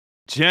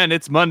Jen,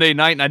 it's Monday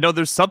night, and I know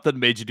there's something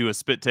made you do a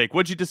spit take.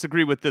 What'd you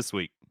disagree with this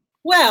week?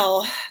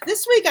 Well,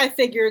 this week I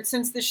figured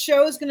since the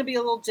show is going to be a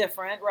little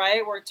different,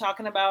 right? We're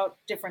talking about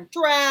different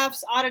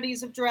drafts,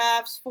 oddities of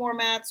drafts,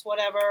 formats,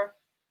 whatever.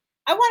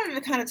 I wanted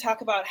to kind of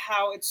talk about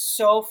how it's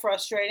so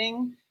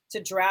frustrating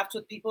to draft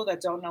with people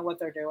that don't know what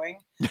they're doing.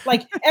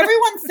 Like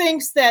everyone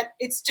thinks that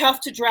it's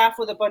tough to draft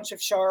with a bunch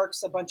of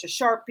sharks, a bunch of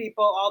sharp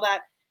people, all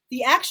that.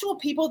 The actual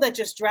people that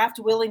just draft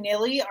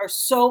willy-nilly are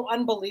so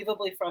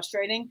unbelievably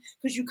frustrating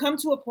because you come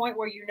to a point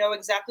where you know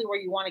exactly where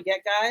you want to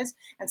get guys,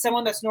 and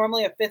someone that's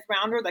normally a fifth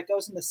rounder that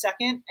goes in the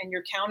second and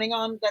you're counting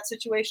on that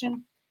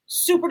situation,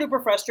 super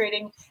duper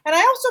frustrating. And I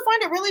also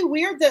find it really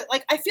weird that,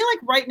 like, I feel like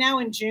right now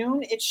in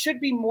June it should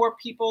be more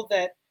people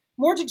that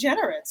more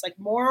degenerates, like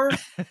more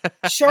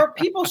sharp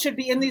people should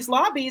be in these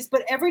lobbies,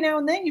 but every now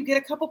and then you get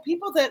a couple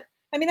people that,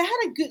 I mean, I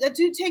had a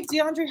dude take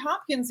DeAndre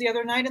Hopkins the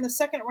other night in the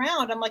second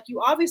round. I'm like,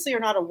 you obviously are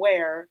not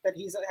aware that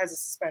he has a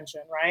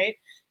suspension, right?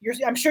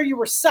 I'm sure you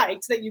were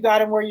psyched that you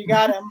got him where you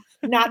got him,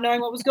 not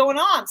knowing what was going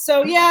on.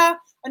 So yeah,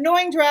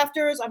 annoying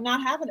drafters. I'm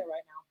not having it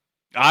right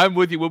now. I'm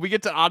with you. When we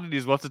get to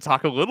oddities, we'll have to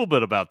talk a little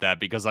bit about that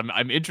because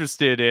I'm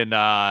interested in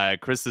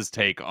Chris's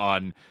take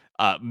on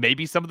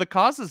maybe some of the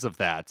causes of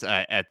that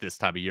at this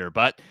time of year.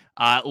 But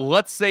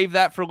let's save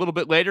that for a little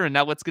bit later, and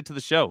now let's get to the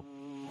show.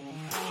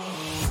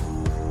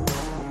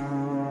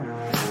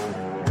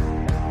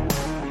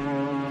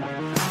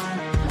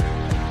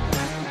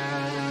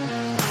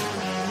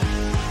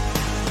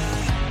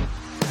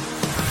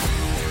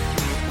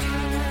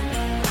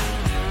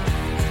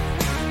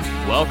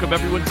 Welcome,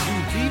 everyone,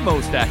 to the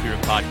Most Accurate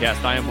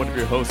Podcast. I am one of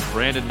your hosts,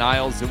 Brandon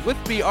Niles, and with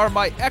me are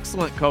my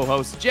excellent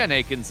co-hosts, Jen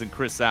Akins and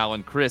Chris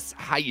Allen. Chris,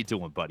 how you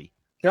doing, buddy?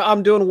 Yeah,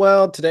 I'm doing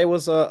well. Today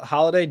was a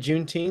holiday,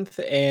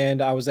 Juneteenth,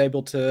 and I was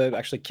able to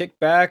actually kick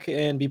back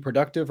and be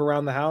productive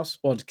around the house.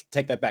 Well, to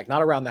take that back,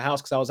 not around the house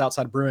because I was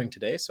outside brewing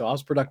today, so I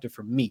was productive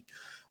for me.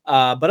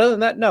 But other than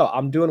that, no,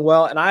 I'm doing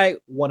well, and I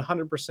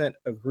 100%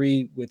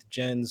 agree with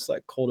Jen's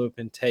like cold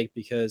open take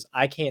because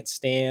I can't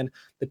stand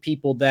the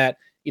people that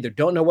either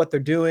don't know what they're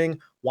doing,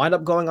 wind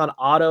up going on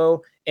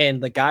auto,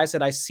 and the guys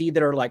that I see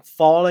that are like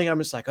falling, I'm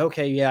just like,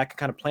 okay, yeah, I can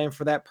kind of plan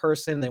for that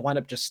person. They wind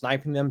up just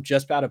sniping them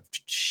just out of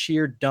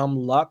sheer dumb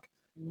luck.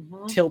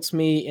 Tilts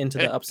me into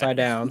the upside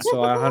down.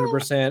 So I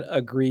 100%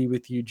 agree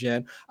with you,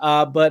 Jen.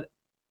 But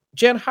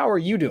Jen, how are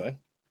you doing?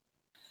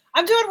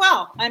 I'm doing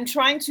well. I'm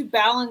trying to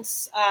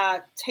balance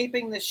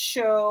taping the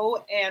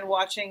show and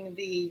watching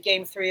the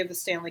Game 3 of the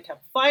Stanley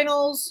Cup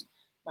Finals.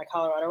 My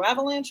Colorado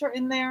Avalanche are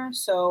in there,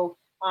 so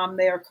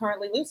they are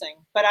currently losing.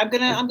 But I'm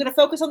gonna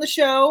focus on the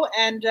show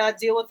and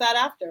deal with that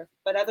after.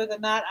 But other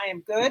than that, I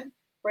am good.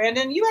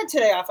 Brandon, you had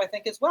today off, I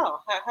think, as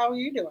well. How are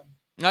you doing?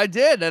 I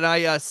did, and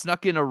I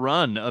snuck in a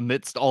run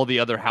amidst all the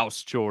other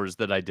house chores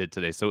that I did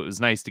today. So it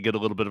was nice to get a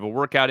little bit of a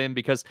workout in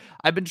because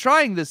I've been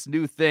trying this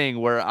new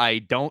thing where I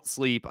don't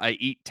sleep, I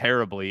eat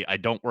terribly, I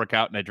don't work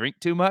out, and I drink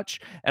too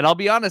much. And I'll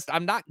be honest,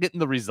 I'm not getting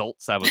the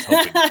results I was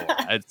hoping for.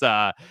 It's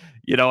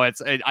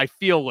I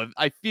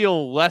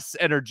feel less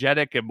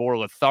energetic and more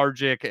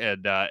lethargic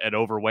and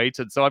overweight,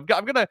 and so I'm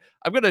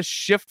gonna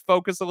shift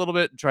focus a little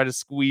bit and try to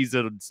squeeze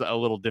in a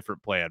little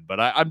different plan. But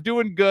I'm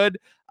doing good.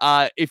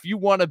 If you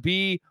want to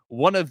be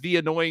one of the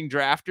annoying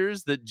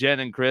drafters that Jen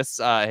and Chris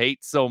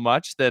hate so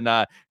much, then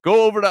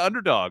go over to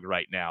Underdog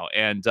right now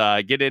and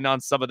get in on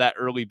some of that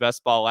early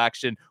best ball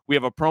action. We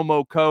have a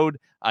promo code.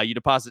 You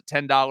deposit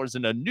 $10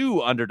 in a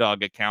new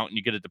Underdog account, and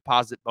you get a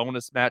deposit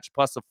bonus match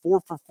plus a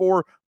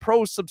 4-for-4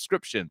 pro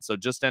subscription. So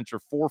just enter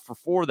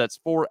 4-for-4. That's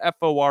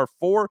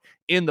 4FOR4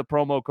 in the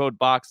promo code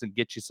box and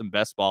get you some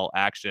best ball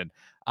action.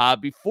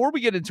 Before we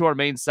get into our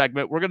main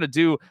segment, we're going to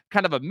do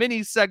kind of a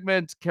mini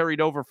segment carried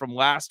over from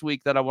last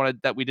week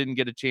that we didn't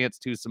get a chance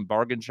to, some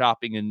bargain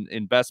shopping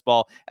in best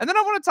ball. And then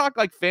I want to talk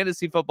like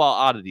fantasy football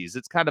oddities.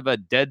 It's kind of a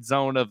dead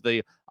zone of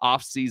the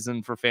off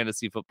season for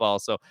fantasy football.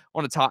 So I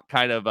want to talk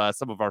kind of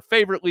some of our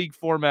favorite league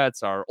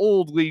formats, our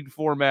old league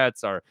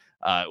formats, our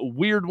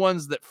weird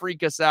ones that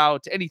freak us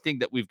out, anything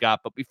that we've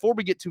got. But before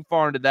we get too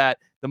far into that,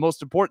 the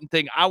most important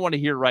thing I want to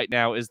hear right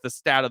now is the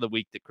stat of the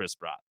week that Chris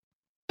brought.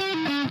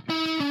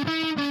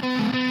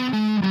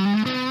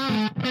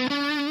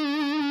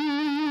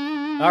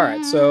 All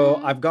right,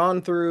 so I've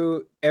gone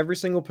through every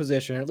single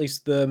position, at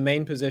least the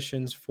main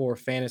positions for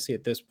fantasy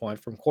at this point,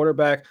 from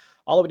quarterback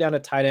all the way down to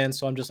tight end.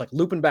 So I'm just like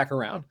looping back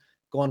around,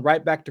 going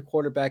right back to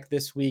quarterback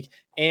this week.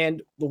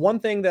 And the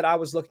one thing that I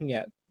was looking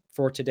at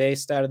for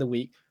today's stat of the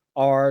week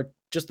are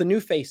just the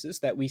new faces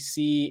that we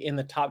see in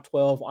the top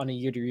 12 on a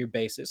year-to-year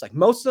basis. Like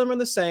most of them are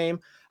the same.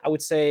 I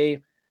would say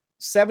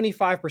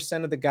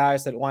 75% of the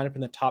guys that wind up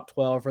in the top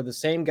 12 are the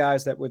same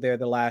guys that were there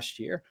the last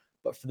year.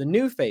 But for the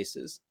new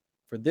faces,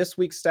 for this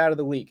week's stat of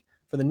the week,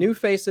 for the new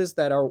faces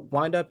that are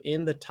wind up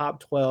in the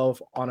top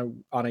 12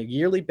 on a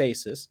yearly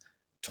basis,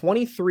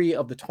 23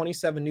 of the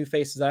 27 new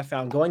faces I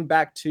found going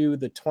back to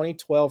the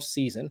 2012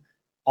 season,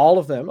 all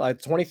of them,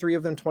 23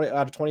 of them, 20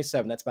 out of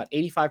 27, that's about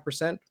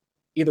 85%,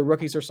 either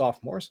rookies or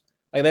sophomores.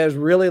 Like that is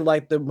really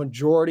like the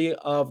majority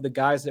of the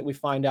guys that we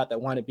find out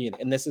that wind up being.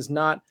 And this is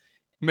not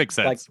Makes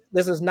Like, sense.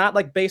 this is not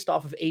like based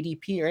off of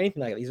ADP or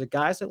anything like that. These are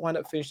guys that wind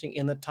up finishing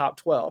in the top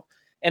 12.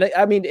 And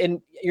I mean,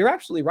 and you're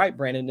absolutely right,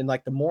 Brandon. And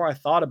like, the more I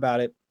thought about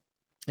it,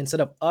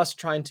 instead of us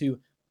trying to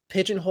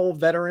pigeonhole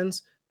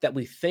veterans that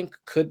we think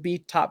could be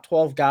top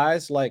 12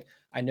 guys, like,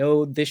 I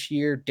know this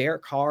year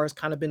Derek Carr has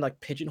kind of been like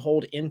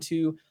pigeonholed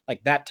into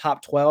like that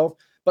top 12,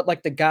 but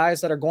like the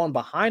guys that are going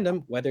behind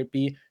him, whether it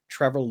be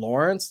Trevor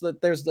Lawrence,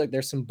 that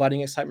there's some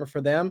budding excitement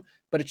for them,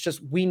 but it's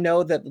just, we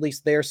know that at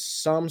least there's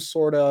some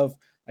sort of,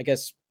 I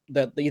guess,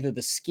 that either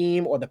the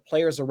scheme or the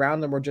players around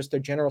them or just their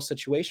general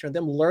situation or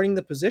them learning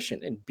the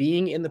position and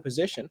being in the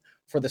position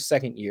for the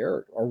second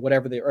year or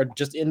whatever they are,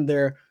 just in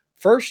their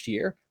first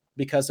year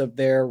because of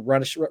their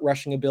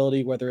rushing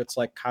ability, whether it's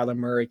like Kyler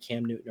Murray,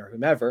 Cam Newton, or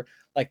whomever,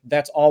 like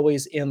that's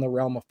always in the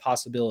realm of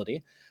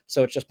possibility.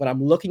 So it's just when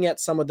I'm looking at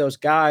some of those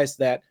guys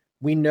that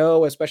we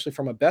know, especially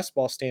from a best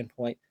ball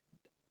standpoint,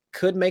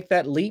 could make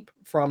that leap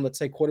from, let's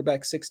say,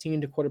 quarterback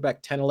 16 to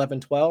quarterback 10,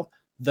 11, 12.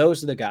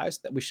 Those are the guys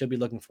that we should be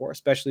looking for,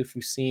 especially if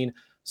we've seen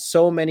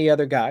so many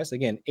other guys.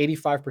 Again,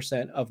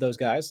 85% of those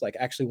guys like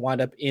actually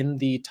wind up in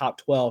the top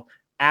 12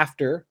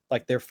 after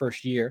like their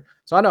first year.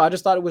 So I know, I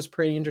just thought it was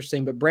pretty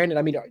interesting. But Brandon,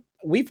 I mean,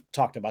 we've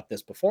talked about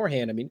this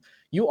beforehand. I mean,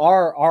 you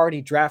are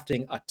already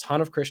drafting a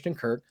ton of Christian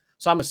Kirk.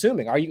 So I'm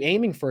assuming, are you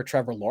aiming for a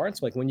Trevor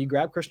Lawrence like when you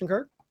grab Christian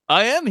Kirk?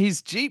 I am.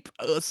 He's cheap.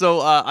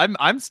 So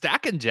I'm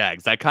stacking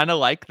Jags. I kind of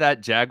like that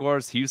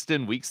Jaguars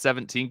Houston Week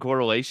 17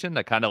 correlation.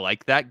 I kind of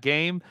like that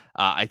game.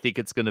 I think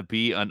it's going to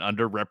be an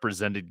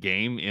underrepresented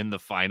game in the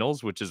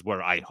finals, which is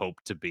where I hope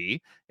to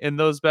be in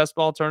those best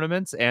ball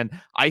tournaments. And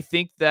I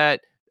think that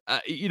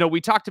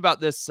we talked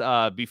about this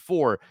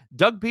before.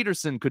 Doug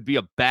Peterson could be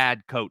a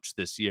bad coach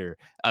this year,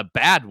 a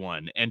bad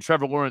one, and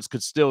Trevor Lawrence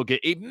could still get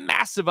a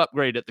massive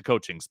upgrade at the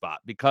coaching spot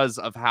because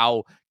of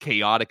how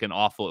chaotic and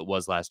awful it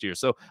was last year.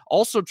 So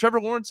also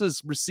Trevor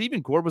Lawrence's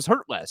receiving core was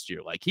hurt last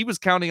year. Like he was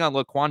counting on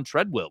Laquan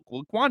Treadwell.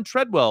 Laquan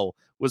Treadwell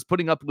was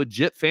putting up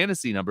legit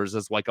fantasy numbers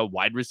as like a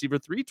wide receiver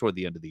 3 toward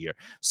the end of the year.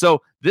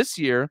 So this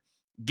year,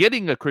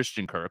 getting a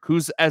Christian Kirk,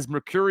 who's as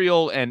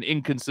mercurial and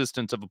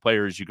inconsistent of a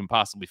player as you can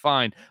possibly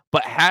find,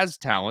 but has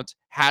talent,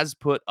 has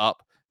put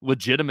up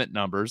legitimate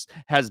numbers,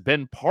 has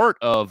been part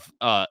of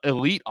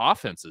elite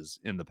offenses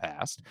in the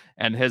past,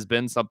 and has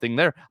been something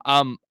there.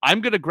 I'm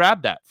going to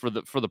grab that for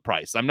the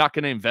price. I'm not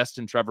going to invest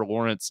in Trevor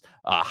Lawrence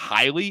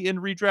highly in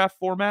redraft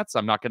formats.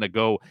 I'm not going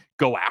to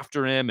go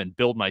after him and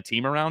build my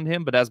team around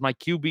him. But as my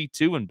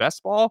QB2 in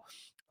best ball,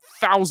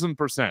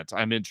 1,000%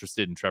 I'm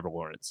interested in Trevor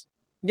Lawrence.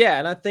 Yeah,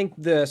 and I think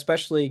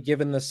especially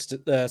given the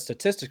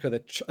statistics or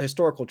the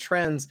historical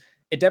trends,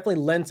 it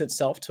definitely lends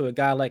itself to a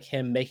guy like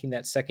him making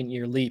that second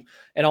year leap.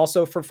 And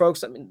also for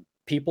folks, I mean,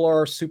 people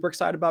are super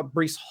excited about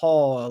Breece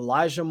Hall,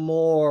 Elijah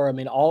Moore. I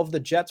mean, all of the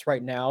Jets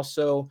right now.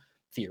 So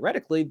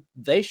theoretically,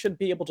 they should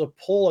be able to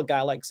pull a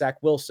guy like Zach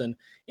Wilson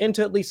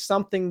into at least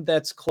something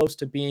that's close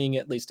to being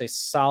at least a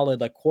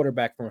solid like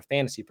quarterback from a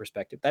fantasy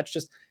perspective. That's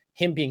just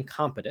him being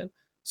competent.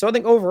 So I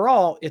think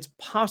overall, it's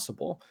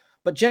possible.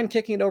 But Jen,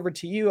 kicking it over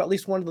to you, at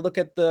least wanted to look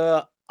at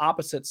the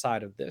opposite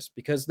side of this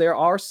because there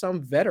are some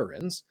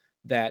veterans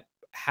that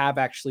have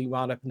actually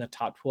wound up in the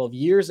top 12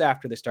 years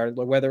after they started,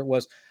 whether it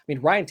was, I mean,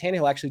 Ryan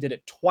Tannehill actually did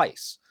it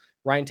twice.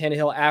 Ryan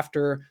Tannehill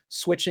after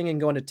switching and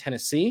going to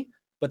Tennessee,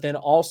 but then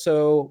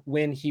also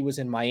when he was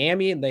in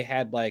Miami and they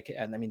had like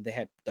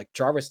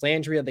Jarvis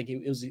Landry, I think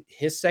it was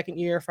his second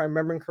year, if I'm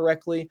remembering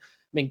correctly.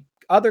 I mean,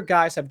 other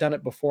guys have done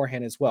it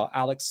beforehand as well.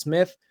 Alex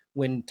Smith,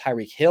 when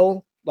Tyreek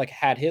Hill like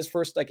had his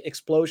first like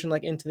explosion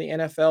like into the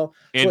NFL.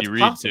 Andy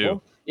Reid too.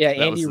 Yeah,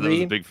 Andy Reid. That was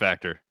a big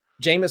factor.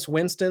 Jameis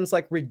Winston's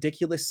like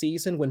ridiculous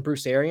season when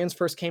Bruce Arians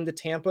first came to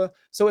Tampa.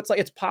 So it's like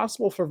it's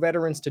possible for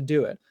veterans to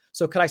do it.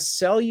 So could I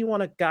sell you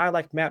on a guy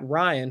like Matt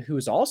Ryan,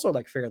 who's also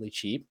like fairly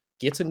cheap,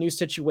 gets a new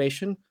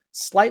situation,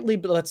 slightly,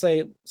 but let's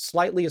say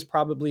slightly is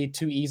probably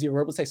too easy,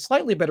 or let's say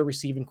slightly better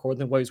receiving core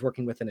than what he's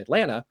working with in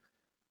Atlanta.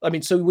 I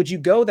mean, so would you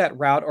go that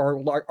route,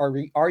 or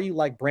are you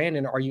like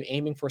Brandon? Are you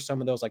aiming for some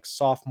of those like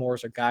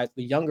sophomores or guys,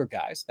 the younger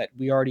guys that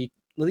we already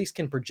at least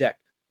can project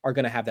are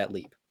going to have that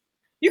leap?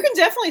 You can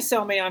definitely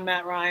sell me on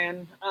Matt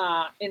Ryan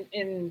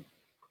in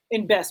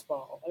best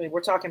ball. I mean,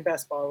 we're talking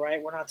best ball,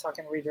 right? We're not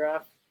talking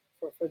redraft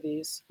for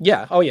these.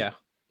 Yeah. Oh yeah.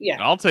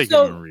 Yeah. I'll take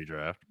him in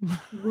redraft.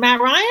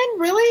 Matt Ryan,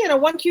 really, in a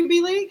 1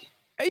 QB league?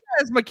 Yeah,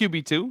 it's my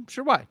QB2.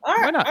 Sure, why? All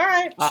right, why not? All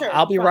right, sure.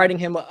 I'll be writing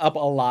him up a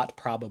lot,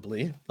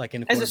 probably, like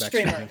in a as a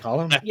streamer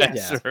column.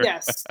 Yes, Sure.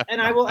 Yes, and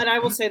I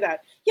will say that.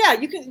 Yeah,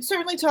 you can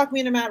certainly talk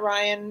me into Matt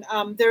Ryan.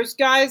 There's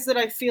guys that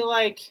I feel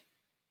like,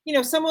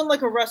 someone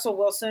like a Russell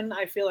Wilson,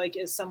 I feel like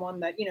is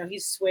someone that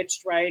he's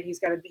switched, right? He's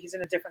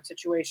in a different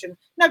situation.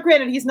 Now,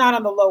 granted, he's not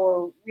on the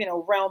lower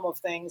realm of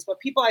things, but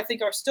people I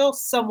think are still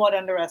somewhat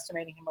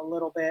underestimating him a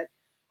little bit.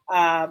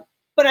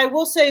 But I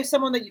will say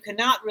someone that you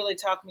cannot really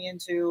talk me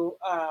into.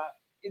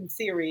 In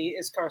theory,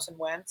 is Carson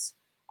Wentz.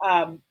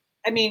 I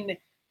mean,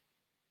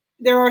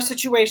 there are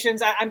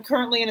situations. I'm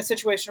currently in a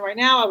situation right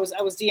now. I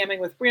was DMing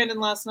with Brandon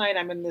last night.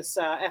 I'm in this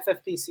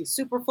FFPC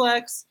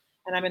Superflex,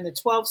 and I'm in the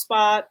 12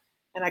 spot.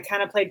 and I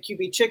kind of played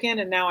QB chicken,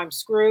 and now I'm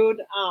screwed.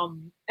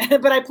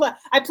 But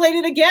I played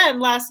it again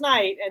last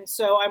night, and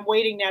so I'm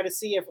waiting now to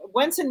see if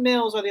Wentz and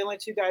Mills are the only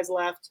two guys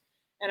left,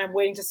 and I'm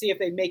waiting to see if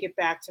they make it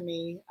back to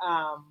me.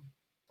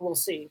 We'll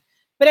see.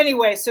 But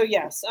anyway, so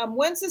yes,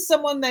 Wentz is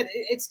someone that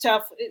it's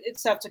tough.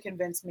 It's tough to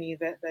convince me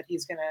that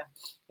he's gonna,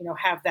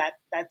 have that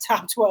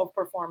top 12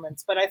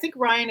 performance. But I think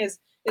Ryan is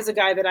a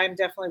guy that I'm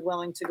definitely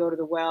willing to go to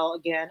the well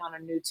again on a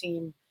new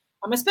team,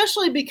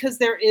 especially because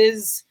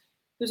there's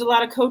a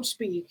lot of coach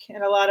speak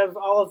and a lot of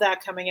all of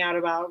that coming out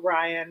about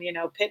Ryan.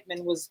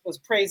 Pittman was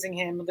praising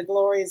him, the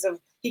glories of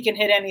he can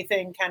hit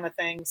anything kind of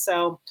thing.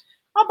 So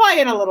I'll buy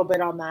in a little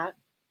bit on that.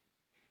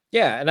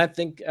 Yeah, and I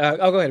think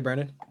I'll go ahead,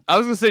 Brandon. I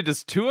was gonna say,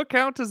 does Tua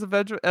count as a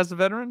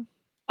veteran?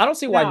 I don't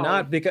see why No.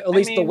 not, because at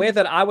least the way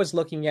that I was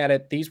looking at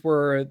it, these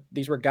were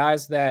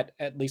guys that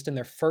at least in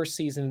their first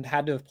season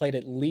had to have played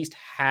at least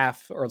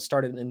half or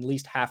started in at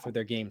least half of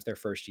their games their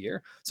first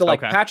year. So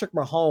like Patrick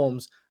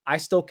Mahomes, I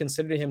still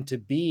consider him to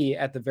be,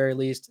 at the very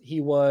least,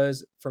 he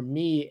was for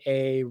me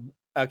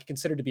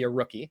considered to be a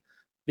rookie,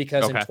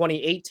 because in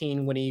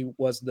 2018 when he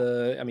was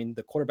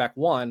the quarterback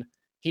one,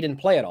 he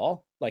didn't play at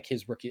all, like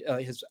his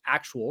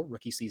actual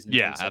rookie season.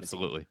 Yeah,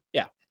 absolutely.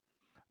 Yeah.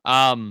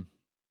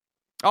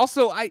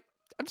 Also, I'm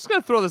just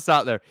gonna throw this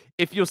out there.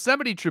 If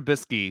Yosemite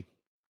Trubisky,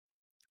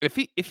 if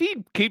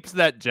he keeps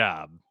that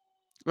job,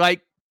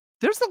 like,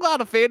 there's a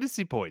lot of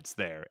fantasy points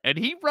there, and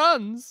he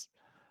runs.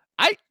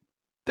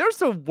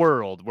 There's a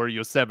world where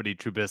Yosemite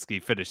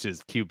Trubisky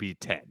finishes QB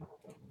 10.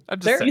 I'm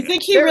just saying. You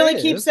think he really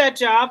keeps that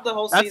job the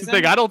whole season? That's the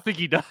thing. I don't think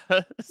he does.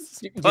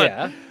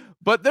 Yeah.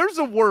 But there's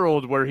a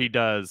world where he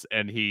does,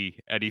 and he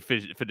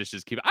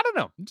finishes QB. I don't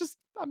know.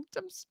 I'm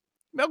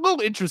a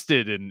little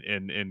interested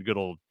in good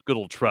old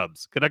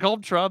Trubs. Can I call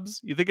him Trubs?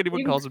 You think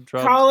anyone calls him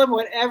Trubs? Call him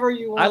whatever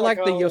you want. I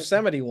like the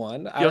Yosemite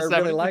one. I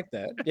really like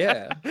that.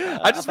 Yeah.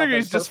 I just figure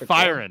he's just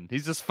firing.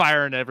 He's just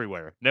firing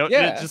everywhere. No,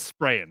 just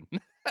spraying.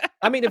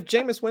 I mean, if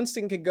Jameis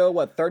Winston could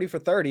go 30 for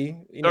 30,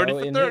 30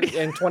 for 30.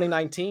 in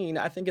 2019,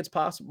 I think it's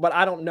possible. But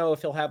I don't know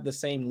if he'll have the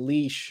same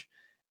leash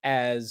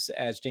as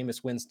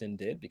Jameis Winston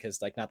did, because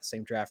not the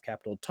same draft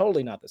capital,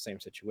 totally not the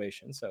same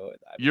situation. So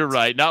you're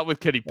right, not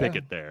with Kenny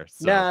Pickett there.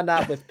 So. Nah,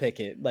 not with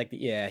Pickett.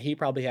 He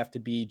probably have to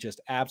be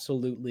just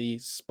absolutely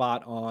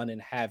spot on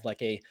and have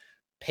a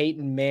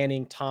Peyton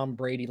Manning, Tom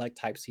Brady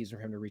type season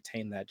for him to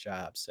retain that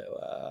job. So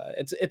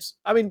it's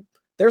I mean,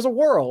 there's a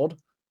world,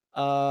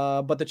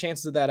 but the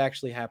chances of that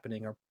actually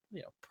happening are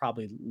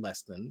probably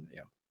less than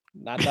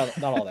not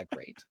all that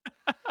great.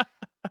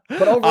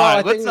 But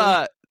overall,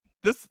 let's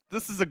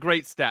This is a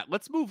great stat.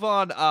 Let's move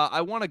on. I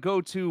want to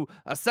go to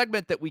a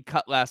segment that we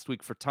cut last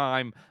week for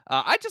time.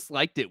 I just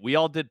liked it. We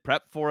all did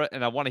prep for it,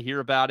 and I want to hear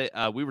about it.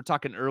 We were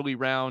talking early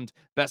round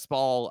best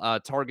ball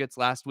targets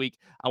last week.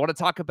 I want to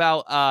talk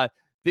about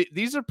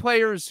these are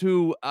players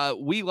who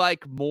we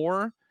like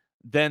more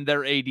than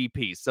their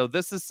ADP. So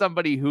this is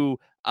somebody who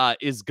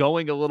is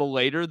going a little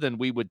later than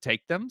we would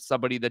take them,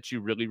 somebody that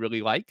you really,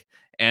 really like.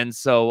 And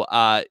so,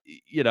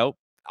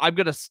 I'm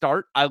going to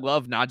start. I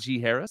love Najee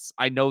Harris.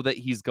 I know that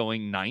he's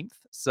going 9th,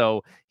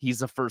 so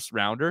he's a first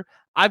rounder.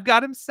 I've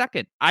got him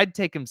second. I'd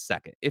take him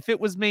second. If it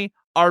was me,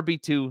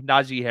 RB2,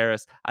 Najee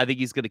Harris. I think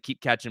he's going to keep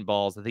catching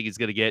balls. I think he's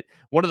going to get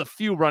one of the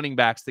few running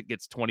backs that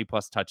gets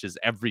 20-plus touches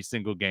every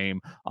single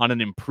game on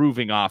an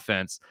improving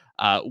offense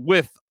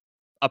with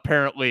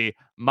apparently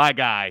my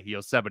guy,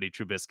 Yosemite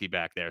Trubisky,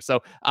 back there.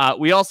 So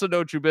we also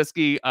know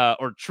Trubisky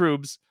or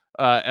Trubs.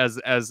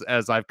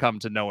 As I've come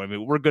to know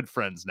him, we're good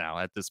friends now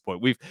at this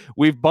point.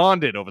 We've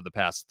bonded over the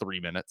past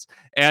 3 minutes,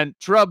 and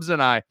Trubs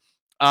and I,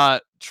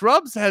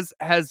 Trubs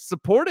has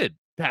supported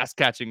pass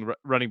catching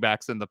running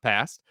backs in the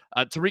past.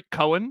 Tariq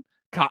Cohen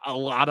caught a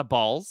lot of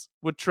balls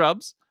with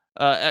Trubs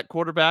at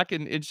quarterback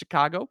in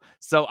Chicago.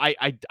 So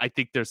I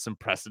think there's some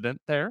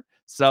precedent there.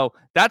 So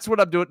that's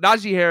what I'm doing.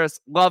 Najee Harris,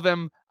 love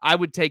him. I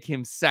would take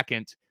him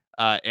second.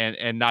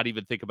 And not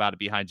even think about it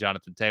behind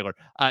Jonathan Taylor.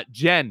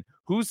 Jen,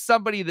 who's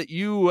somebody that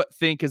you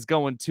think is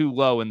going too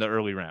low in the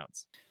early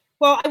rounds?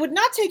 Well, I would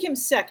not take him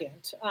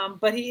second,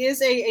 but he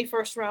is a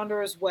first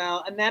rounder as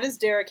well, and that is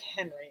Derrick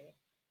Henry.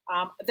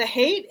 The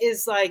hate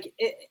is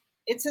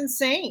it's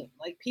insane.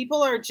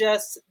 People are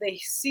they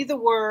see the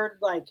word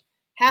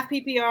half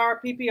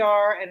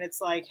PPR, and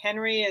it's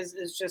Henry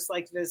is just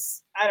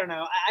this. I don't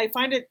know. I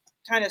find it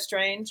kind of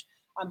strange.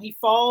 He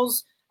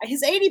falls.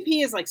 His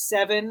ADP is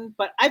 7,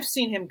 but I've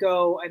seen him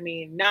go,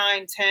 9,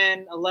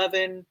 10,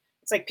 11.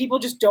 It's people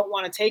just don't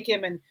want to take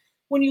him. And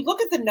when you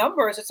look at the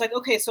numbers, it's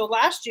okay, so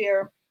last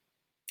year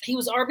he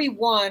was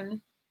RB1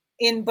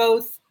 in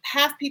both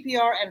half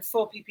PPR and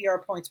full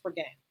PPR points per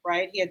game,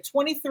 right? He had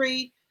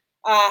 23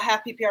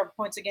 half PPR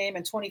points a game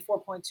and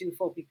 24.2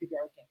 full PPR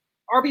game.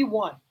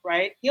 RB1,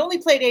 right? He only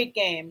played 8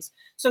 games.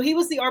 So he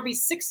was the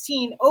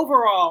RB16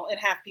 overall in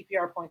half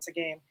PPR points a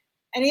game.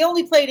 And he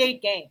only played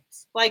 8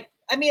 games.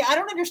 I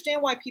don't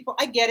understand why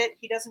I get it.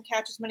 He doesn't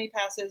catch as many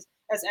passes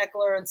as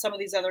Eckler and some of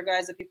these other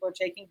guys that people are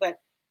taking. But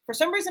for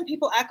some reason,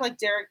 people act like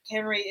Derrick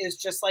Henry is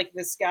just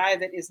this guy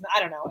that is,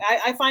 I don't know.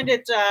 I find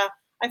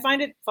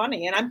it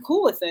funny, and I'm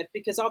cool with it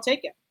because I'll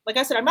take it. Like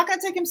I said, I'm not going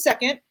to take him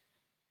second,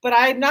 but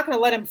I'm not going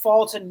to let him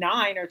fall to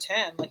 9 or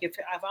 10. Like if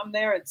I'm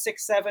there at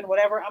 6, 7,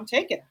 whatever, I'm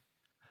taking him.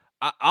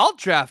 I'll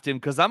draft him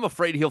because I'm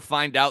afraid he'll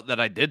find out that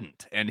I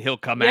didn't, and he'll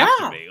come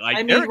after Yeah. me. Like,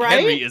 I mean, Derrick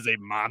Henry right? is a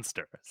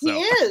monster. He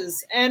So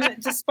is. And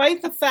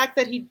despite the fact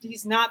that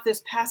he's not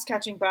this pass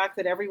catching back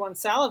that everyone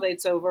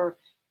salivates over,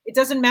 it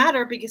doesn't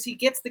matter because he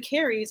gets the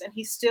carries and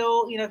he's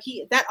still,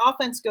 that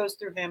offense goes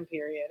through him,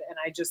 period. And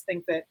I just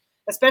think that,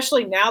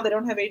 especially now they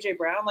don't have AJ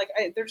Brown, like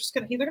they're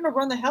gonna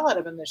run the hell out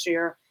of him this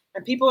year,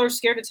 and people are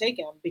scared to take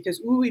him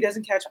because he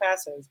doesn't catch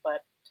passes.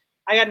 But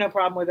I got no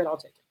problem with it. I'll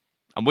take it.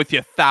 I'm with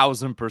you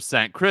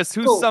 1,000%. Chris,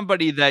 who's Cool.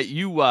 somebody that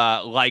you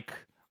like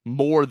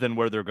more than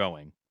where they're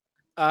going?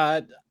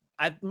 I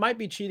might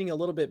be cheating a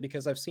little bit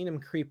because I've seen him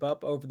creep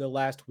up over the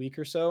last week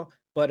or so.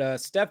 But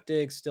Steph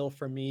Diggs still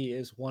for me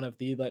is one of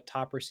the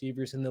top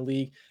receivers in the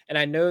league. And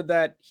I know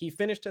that he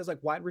finished as like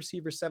wide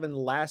receiver 7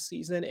 last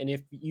season. And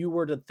if you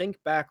were to think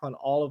back on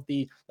all of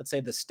the, let's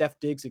say the Steph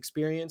Diggs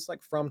experience,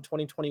 like from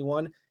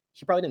 2021,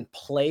 he probably didn't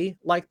play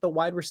like the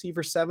wide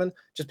receiver 7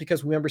 just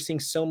because we remember seeing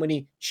so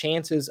many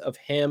chances of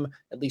him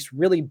at least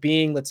really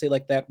being, let's say,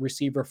 like that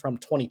receiver from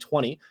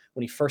 2020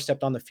 when he first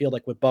stepped on the field,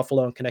 like with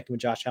Buffalo and connecting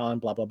with Josh Allen,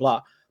 blah, blah,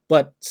 blah.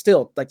 But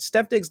still, like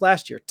Steph Diggs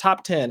last year,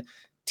 top 10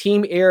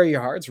 team air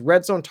yards,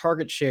 red zone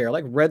target share,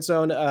 like red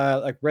zone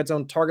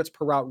targets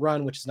per route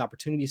run, which is an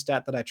opportunity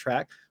stat that I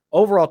track,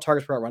 overall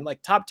targets per route run,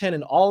 like top 10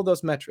 in all of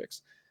those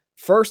metrics,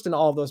 first in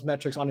all of those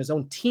metrics on his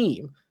own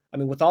team. I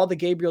mean, with all the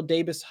Gabriel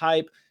Davis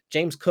hype,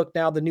 James Cook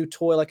now the new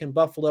toy like in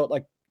Buffalo,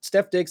 like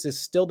Steph Diggs is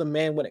still the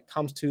man when it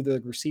comes to the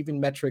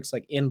receiving metrics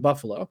like in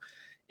Buffalo.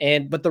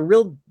 But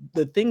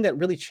the thing that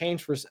really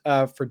changed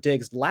for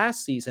Diggs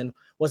last season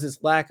was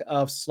his lack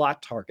of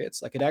slot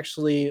targets. Like it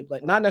actually,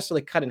 like not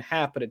necessarily cut in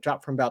half, but it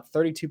dropped from about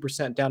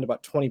 32% down to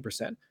about 20%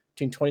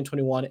 between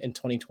 2021 and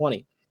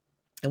 2020.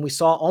 And we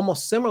saw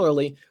almost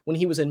similarly when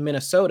he was in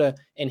Minnesota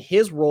and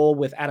his role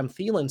with Adam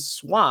Thielen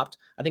swapped.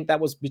 I think that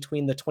was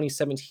between the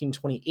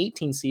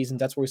 2017-2018 seasons.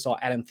 That's where we saw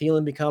Adam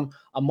Thielen become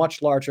a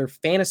much larger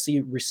fantasy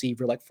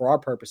receiver, like for our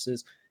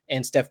purposes,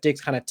 and Steph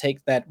Diggs kind of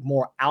take that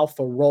more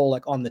alpha role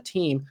like on the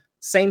team.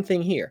 Same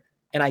thing here.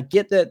 And I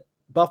get that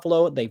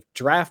Buffalo, they've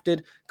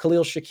drafted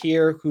Khalil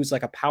Shakir, who's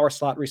like a power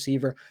slot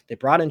receiver. They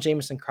brought in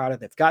Jamison Crowder.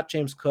 They've got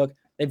James Cook.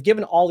 They've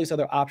given all these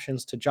other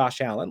options to Josh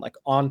Allen, like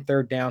on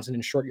third downs and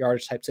in short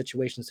yardage type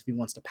situations if he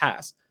wants to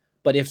pass.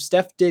 But if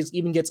Steph Diggs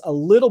even gets a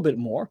little bit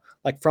more,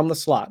 like from the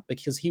slot,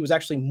 because he was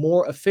actually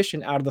more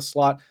efficient out of the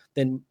slot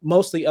than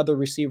most of the other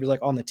receivers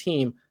like on the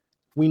team,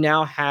 we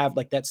now have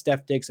like that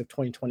Steph Diggs of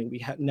 2020.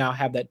 We now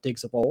have that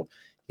Diggs of old.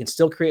 He can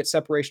still create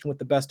separation with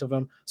the best of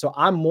them. So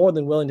I'm more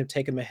than willing to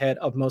take him ahead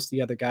of most of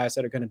the other guys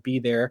that are going to be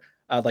there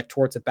like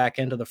towards the back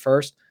end of the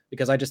first,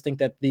 because I just think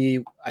that the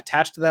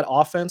attached to that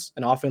offense,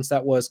 an offense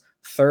that was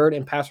third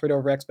in pass rate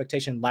over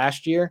expectation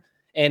last year,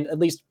 and at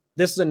least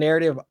this is a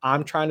narrative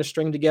I'm trying to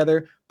string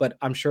together, but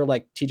I'm sure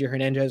like TJ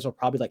Hernandez will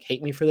probably like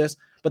hate me for this,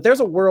 but there's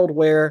a world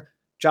where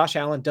Josh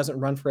Allen doesn't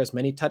run for as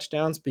many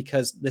touchdowns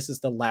because this is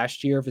the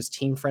last year of his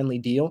team-friendly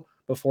deal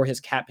before his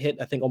cap hit,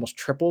 I think, almost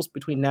triples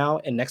between now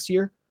and next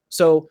year.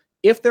 So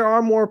if there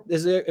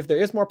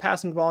is more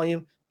passing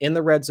volume in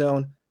the red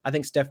zone, I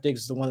think Steph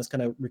Diggs is the one that's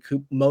going to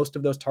recoup most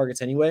of those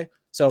targets anyway.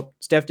 So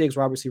Steph Diggs,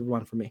 wide receiver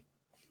 1 for me.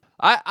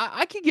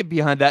 I can get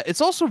behind that.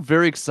 It's also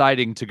very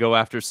exciting to go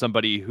after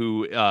somebody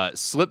who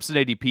slips in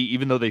ADP,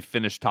 even though they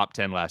finished top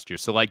 10 last year.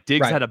 So like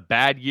Diggs had a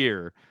bad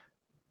year,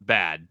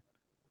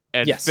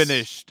 and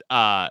finished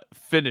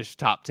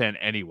top 10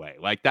 anyway.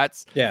 Like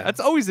that's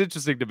always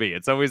interesting to me.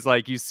 It's always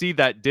like you see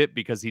that dip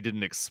because he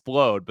didn't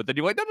explode, but then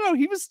you're like, no,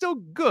 he was still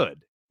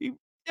good.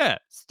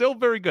 Still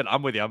very good.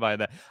 I'm with you. I'm buying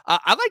that.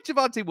 I like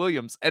Javonte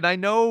Williams, and I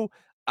know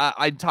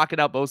I'm talking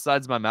out both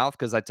sides of my mouth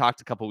because I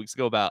talked a couple weeks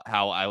ago about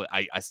how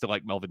I still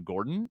like Melvin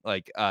Gordon.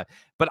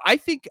 But I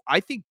think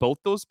both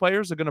those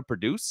players are going to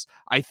produce.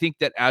 I think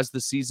that as the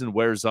season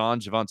wears on,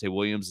 Javonte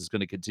Williams is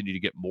going to continue to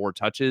get more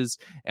touches,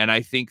 and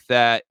I think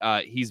that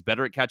he's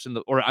better at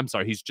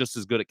he's just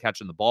as good at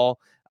catching the ball.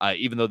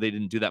 Even though they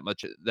didn't do that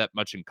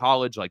much in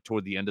college, like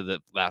toward the end of the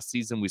last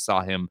season, we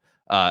saw him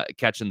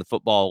catching the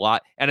football a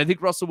lot. And I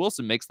think Russell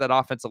Wilson makes that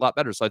offense a lot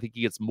better. So I think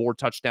he gets more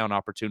touchdown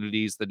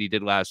opportunities than he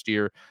did last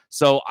year.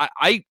 So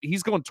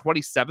he's going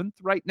 27th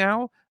right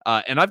now.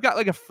 And I've got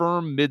like a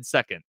firm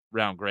mid-second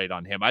round grade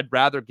on him. I'd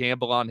rather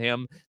gamble on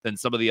him than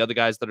some of the other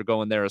guys that are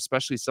going there,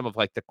 especially some of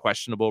like the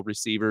questionable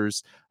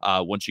receivers.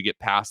 Once you get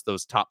past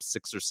those top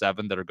 6 or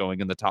 7 that are going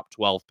in the top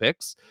 12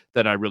 picks,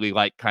 then I really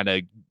like kind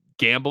of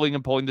gambling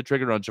and pulling the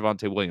trigger on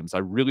Javonte Williams. I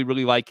really,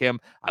 really like him.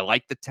 I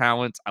like the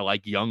talent. I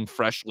like young,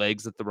 fresh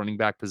legs at the running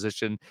back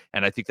position.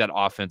 And I think that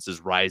offense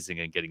is rising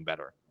and getting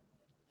better.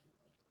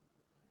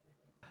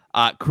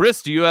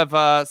 Chris, do you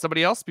have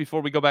somebody else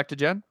before we go back to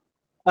Jen?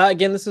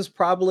 Again, this is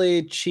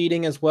probably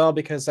cheating as well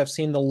because I've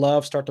seen the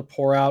love start to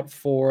pour out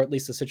for at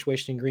least the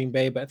situation in Green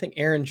Bay. But I think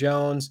Aaron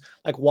Jones,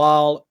 like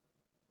while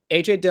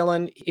AJ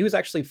Dillon, he was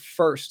actually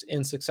first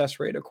in success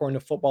rate according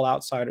to Football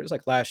Outsiders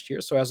like last year.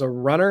 So as a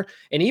runner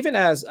and even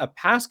as a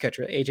pass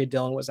catcher, AJ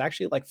Dillon was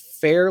actually like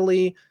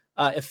fairly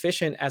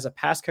efficient as a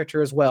pass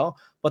catcher as well.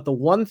 But the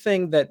one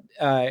thing that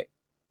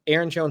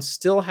Aaron Jones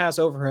still has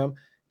over him,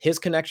 his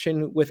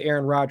connection with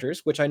Aaron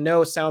Rodgers, which I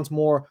know sounds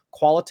more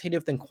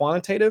qualitative than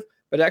quantitative,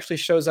 but it actually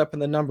shows up in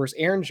the numbers.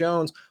 Aaron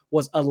Jones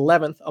was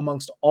 11th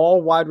amongst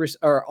all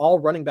all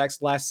running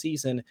backs last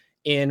season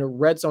in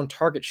red zone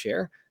target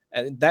share.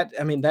 And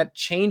that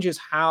changes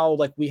how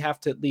like we have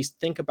to at least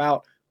think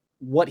about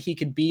what he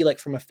could be like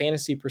from a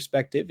fantasy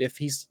perspective if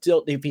he's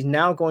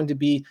now going to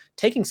be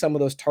taking some of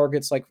those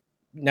targets, like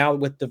now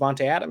with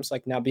Devontae Adams,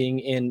 like now being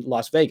in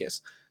Las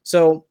Vegas.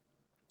 So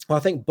I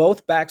think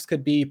both backs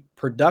could be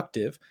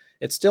productive.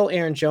 It's still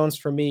Aaron Jones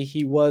for me.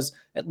 He was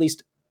at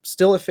least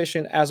still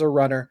efficient as a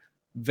runner.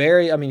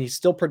 He's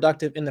still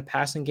productive in the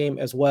passing game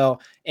as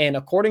well. And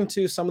according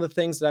to some of the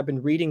things that I've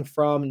been reading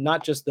from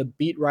not just the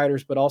beat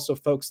writers, but also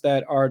folks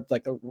that are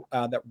like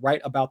that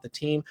write about the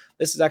team.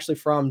 This is actually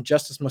from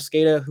Justice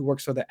Mosqueda, who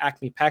works for the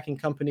Acme Packing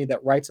Company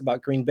that writes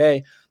about Green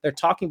Bay. They're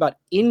talking about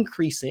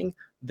increasing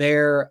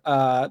their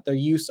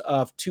use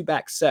of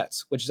two-back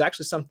sets, which is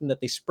actually something that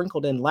they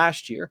sprinkled in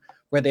last year,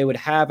 where they would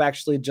have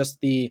actually just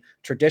the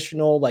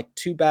traditional like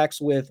two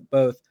backs with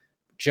both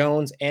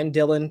Jones and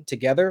Dillon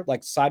together,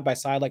 like side by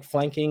side, like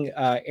flanking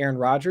Aaron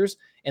Rodgers.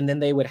 And then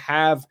they would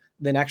have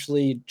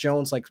actually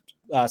Jones like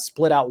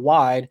split out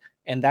wide.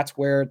 And that's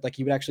where like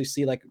you would actually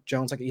see like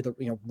Jones like either,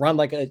 run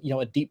like a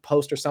deep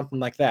post or something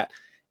like that.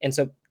 And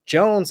so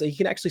Jones, he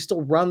can actually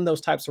still run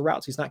those types of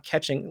routes. He's not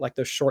catching like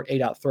those short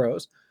 8-out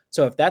throws.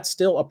 So if that's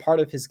still a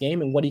part of his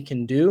game and what he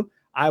can do,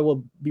 I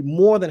will be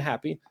more than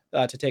happy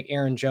to take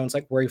Aaron Jones,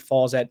 like where he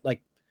falls at like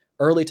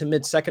early to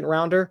mid second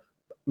rounder.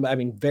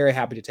 Very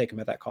happy to take him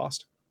at that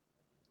cost.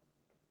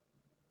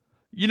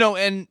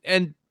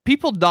 And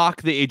people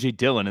knock the AJ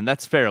Dillon, and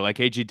that's fair. Like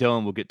AJ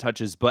Dillon will get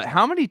touches, but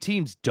how many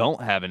teams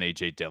don't have an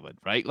AJ Dillon,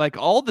 right? Like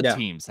all the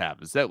teams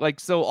have. Is that like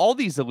so? All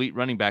these elite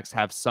running backs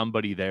have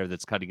somebody there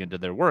that's cutting into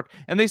their work,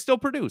 and they still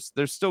produce.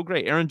 They're still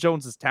great. Aaron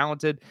Jones is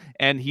talented,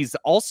 and he's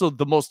also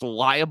the most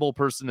liable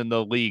person in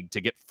the league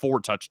to get 4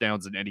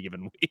 touchdowns in any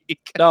given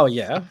week. Oh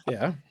yeah.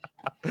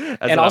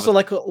 And also,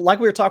 like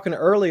we were talking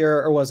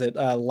earlier, or was it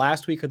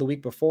last week or the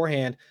week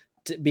beforehand?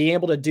 To be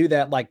able to do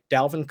that, like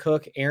Dalvin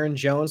Cook, Aaron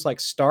Jones, like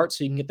start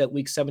so you can get that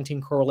week 17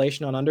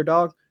 correlation on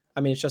underdog.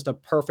 It's just a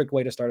perfect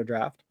way to start a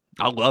draft.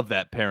 I love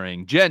that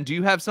pairing. Jen, do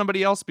you have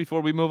somebody else before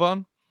we move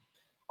on?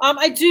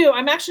 I do.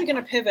 I'm actually going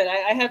to pivot.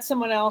 I had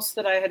someone else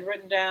that I had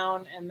written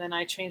down, and then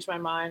I changed my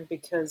mind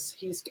because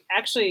he's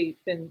actually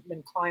been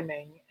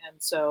climbing, and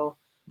so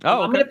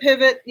I'm going to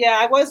pivot.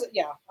 I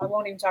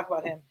won't even talk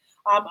about him.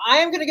 I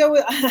am going to go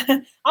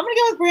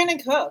with Brandon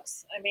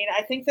Cooks.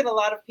 I think that a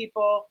lot of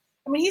people.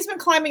 He's been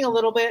climbing a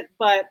little bit,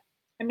 but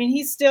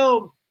he's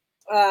still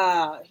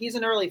he's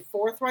an early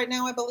 4th right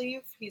now, I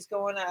believe. He's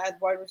going at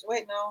wide receiver.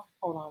 Wait, no,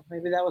 hold on.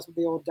 Maybe that was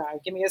the old guy.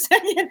 Give me a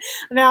second.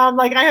 Now I'm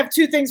like, I have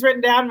 2 things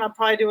written down, and I'm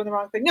probably doing the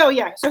wrong thing. No,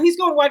 yeah. So he's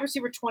going wide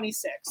receiver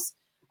 26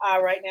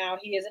 right now.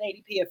 He is an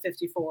ADP of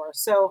 54.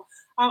 So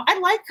I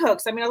like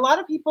Cooks. A lot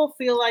of people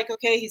feel like,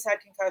 okay, he's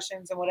had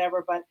concussions and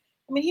whatever, but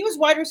he was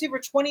wide receiver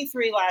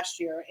 23 last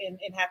year in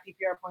half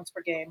PPR points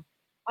per game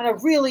on a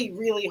really,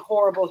 really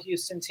horrible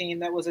Houston team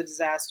that was a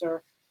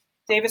disaster.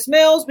 Davis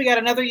Mills, we got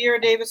another year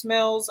of Davis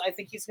Mills. I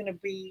think he's going to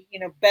be,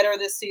 better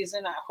this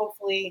season.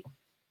 Hopefully,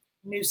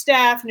 new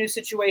staff, new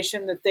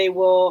situation, that they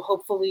will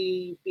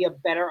hopefully be a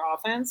better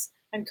offense.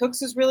 And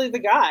Cooks is really the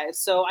guy.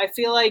 So I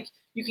feel like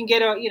you can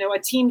get a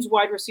team's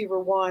wide receiver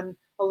 1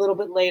 a little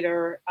bit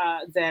later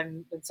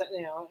than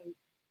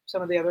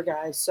some of the other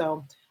guys.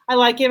 So I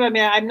like him.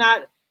 I'm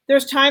not.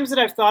 There's times that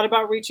I've thought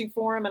about reaching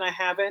for him and I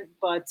haven't,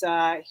 but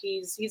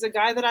he's a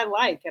guy that I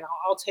like, and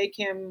I'll take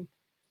him,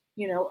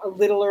 a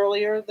little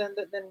earlier than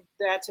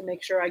that to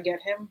make sure I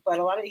get him. But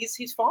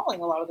he's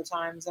falling a lot of the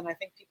times, and I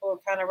think people are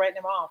kind of writing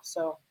him off.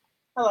 So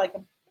I like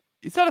him.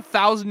 He's had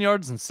 1,000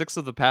 yards in 6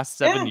 of the past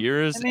 7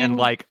 years, and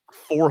like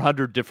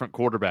 400 different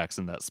quarterbacks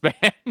in that span.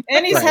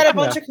 And he's had a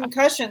bunch of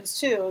concussions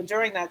too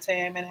during that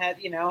time, and had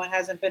it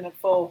hasn't been at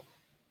full.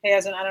 He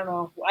hasn't. I don't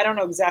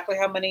know exactly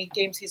how many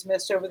games he's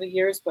missed over the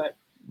years, but.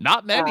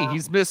 Not many.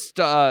 He's missed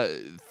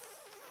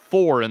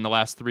 4 in the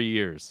last 3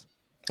 years.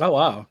 Oh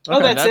wow! Okay.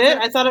 Oh, that's it.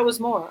 I thought it was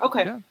more.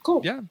 Okay,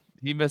 cool. Yeah,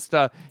 he missed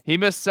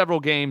several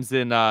games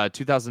in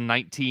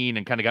 2019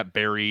 and kind of got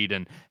buried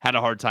and had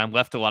a hard time.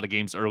 Left a lot of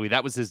games early.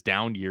 That was his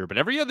down year. But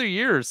every other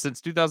year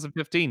since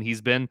 2015,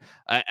 he's been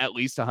at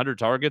least 100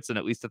 targets and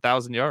at least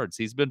 1,000 yards.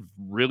 He's been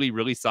really,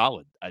 really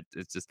solid.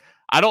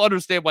 I don't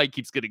understand why he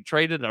keeps getting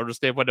traded. I don't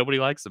understand why nobody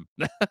likes him.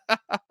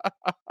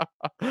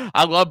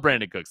 I love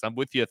Brandon Cooks. I'm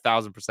with you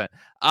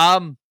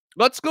 1,000%.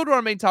 Let's go to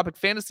our main topic,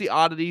 fantasy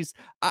oddities.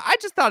 I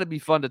just thought it'd be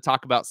fun to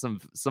talk about some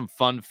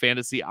fun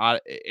fantasy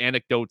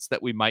anecdotes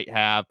that we might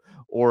have.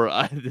 Or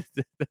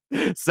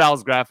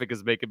Sal's graphic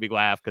is making me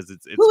laugh because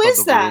it's who from is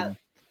the that? Room.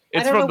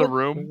 It's from The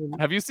Room.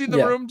 Have you seen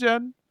The Room,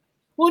 Jen?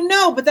 Well,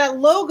 no, but that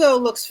logo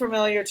looks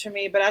familiar to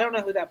me, but I don't know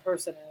who that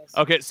person is.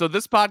 Okay, so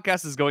this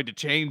podcast is going to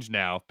change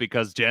now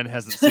because Jen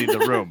hasn't seen The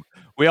Room.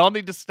 We all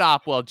need to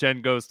stop while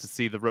Jen goes to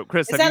see The Room.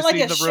 Chris, have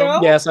you seen The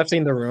Room? Yes, I've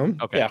seen The Room.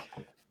 Okay. Yeah.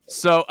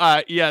 So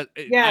yeah, I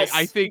Yes,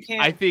 you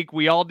I can. think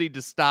we all need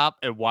to stop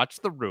and watch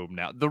The Room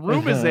now. The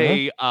Room is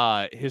Mhm.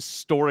 a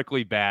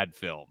historically bad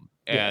film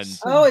and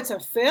Yes. Oh, it's a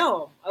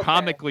film. Okay.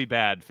 comically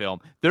bad film.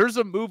 There's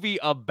a movie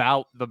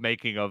about the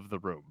making of The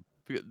Room.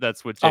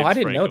 That's what Oh, I James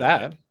didn't know Franco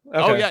that. did.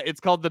 Oh Okay. yeah, it's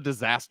called The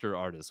Disaster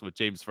Artist with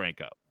James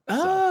Franco. So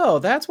Oh,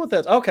 that's what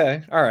that's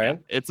okay. All yeah, right.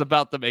 it's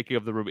about the making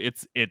of The Room.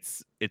 It's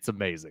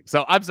amazing.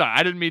 So I'm sorry,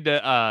 I didn't mean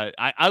to.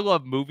 I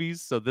love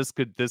movies, so this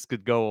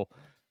could go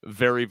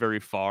very very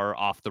far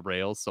off the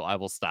rails. So I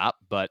will stop.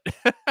 But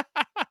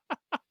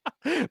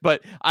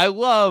but I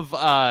love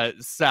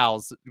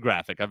Sal's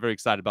graphic. I'm very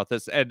excited about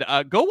this, and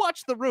go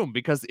watch The Room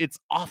because it's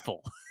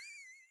awful.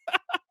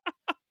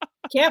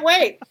 Can't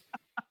wait.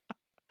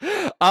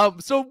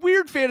 So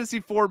weird fantasy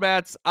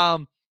formats.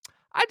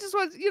 I just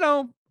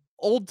want,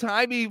 old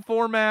timey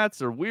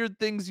formats or weird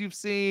things you've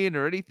seen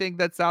or anything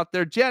that's out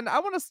there. Jen, I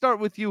want to start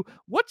with you.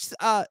 What's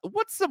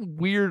some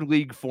weird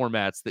league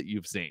formats that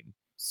you've seen?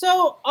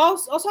 So I'll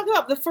talk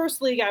about the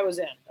first league I was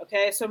in.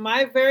 Okay, so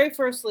my very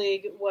first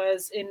league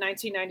was in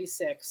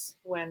 1996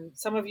 when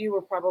some of you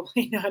were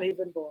probably not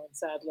even born,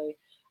 sadly.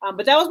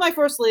 But that was my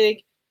first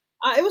league.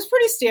 It was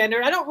pretty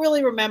standard. I don't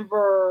really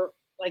remember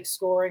like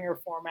scoring or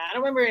format. I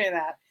don't remember any of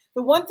that.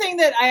 The one thing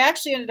that I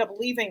actually ended up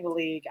leaving the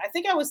league, I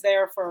think I was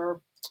there for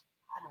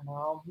I don't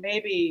know,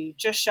 maybe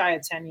just shy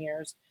of 10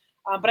 years.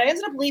 But I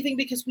ended up leaving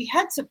because we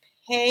had to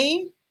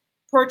pay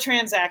per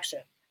transaction.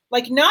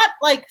 Like, not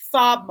like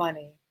fob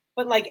money,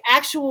 but like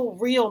actual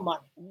real money.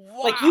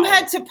 Like, you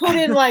had Wow. to put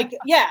in, like,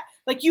 yeah,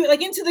 like you,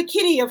 like into the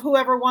kitty of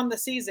whoever won the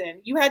season.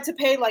 You had to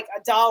pay like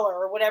 $1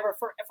 or whatever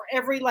for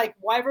every like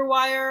waiver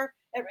wire.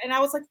 And I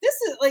was like, this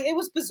is like, it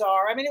was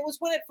bizarre. I mean, it was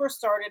when it first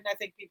started, and I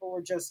think people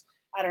were just,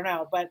 I don't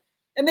know, but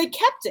and they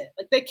kept it.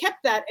 Like they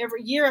kept that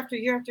every year after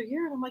year after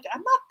year. And I'm like,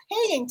 I'm not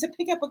paying to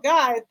pick up a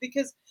guy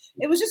because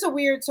it was just a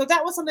weird. So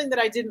that was something that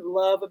I didn't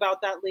love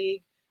about that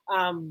league.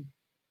 Um,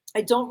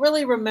 I don't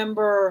really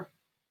remember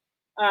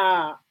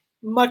uh,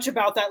 much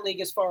about that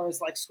league as far as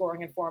like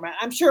scoring and format.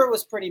 I'm sure it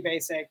was pretty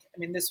basic. I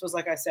mean, this was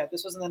like I said,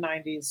 this was in the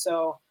 90s,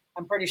 so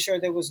I'm pretty sure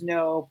there was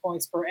no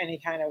points per any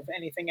kind of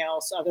anything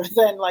else other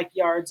than like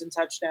yards and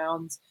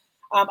touchdowns.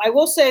 I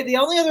will say the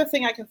only other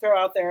thing I can throw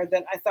out there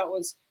that I thought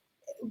was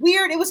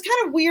weird. It was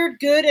kind of weird,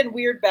 good, and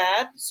weird,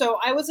 bad. So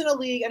I was in a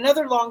league,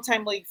 another long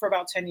time league for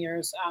about 10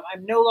 years.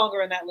 I'm no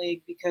longer in that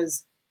league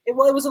because it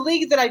was a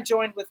league that I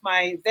joined with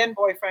my then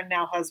boyfriend,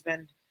 now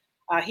husband.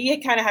 He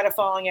had kind of had a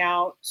falling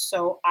out,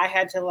 so I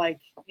had to like,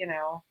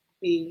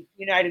 be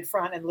united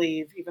front and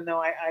leave, even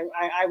though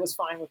I was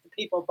fine with the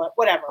people, but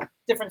whatever,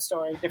 different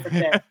story, different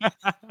day.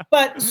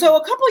 But so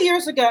a couple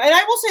years ago, and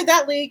I will say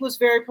that league was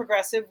very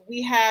progressive.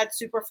 We had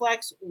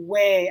Superflex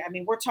way. I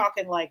mean, we're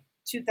talking like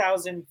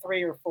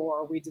 2003 or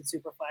four. We did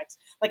Superflex.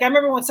 Like I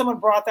remember when someone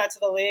brought that to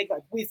the league,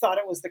 like we thought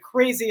it was the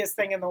craziest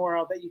thing in the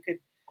world that you could.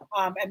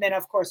 And then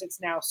of course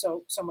it's now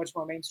so much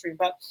more mainstream.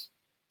 But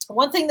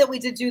one thing that we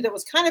did do that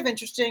was kind of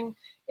interesting.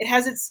 It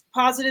has its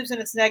positives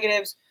and its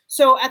negatives.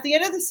 So at the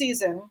end of the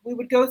season, we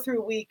would go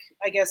through week,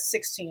 I guess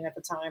 16 at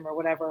the time or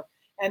whatever,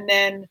 and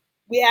then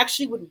we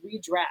actually would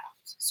redraft.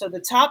 So the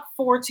top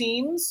four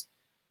teams,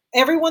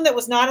 everyone that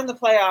was not in the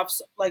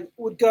playoffs, like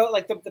would go,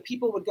 like the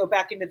people would go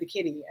back into the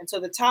kitty, and so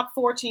the top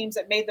four teams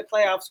that made the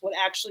playoffs would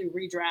actually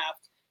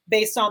redraft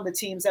based on the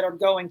teams that are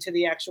going to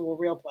the actual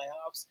real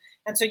playoffs.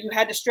 And so you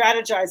had to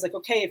strategize, like,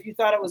 okay, if you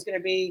thought it was going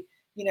to be,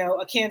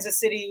 a Kansas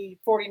City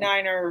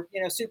 49er,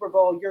 Super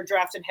Bowl, you're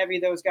drafting heavy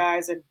those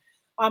guys. And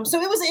so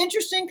it was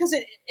interesting because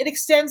it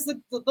extends the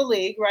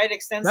league, right? It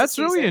extends the That's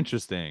really season,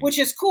 interesting. which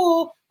is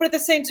cool. But at the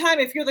same time,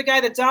 if you're the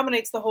guy that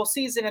dominates the whole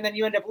season and then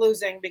you end up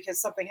losing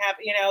because something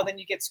happened, then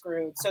you get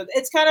screwed. So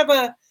it's kind of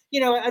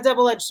a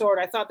double-edged sword.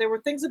 I thought there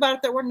were things about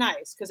it that were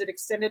nice because it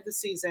extended the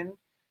season.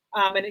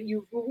 And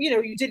you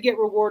did get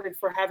rewarded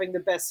for having the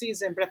best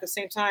season, but at the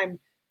same time,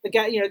 the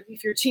guy,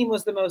 if your team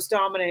was the most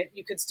dominant,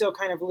 you could still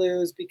kind of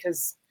lose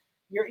because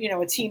you're,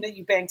 a team that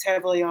you banked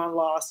heavily on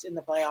lost in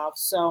the playoffs.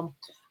 So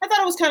I thought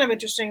it was kind of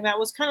interesting. That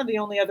was kind of the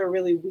only other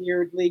really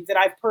weird league that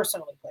I've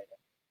personally played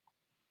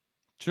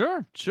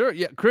in. Sure.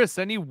 Yeah, Chris,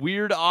 any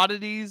weird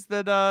oddities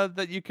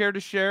that you care to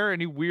share?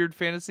 Any weird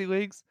fantasy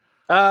leagues?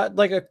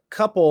 Like a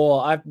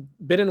couple. I've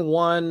been in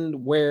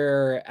one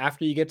where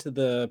after you get to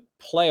the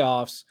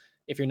playoffs,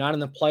 if you're not in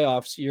the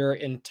playoffs, your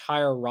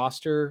entire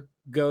roster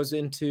goes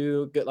on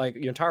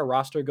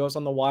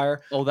the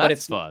wire. Oh, But that's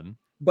it's fun.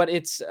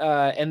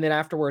 and then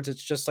afterwards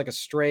it's just like a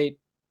straight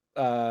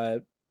uh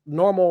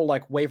normal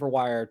like waiver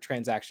wire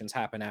transactions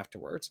happen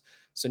afterwards.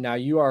 So now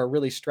you are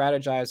really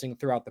strategizing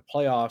throughout the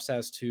playoffs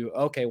as to,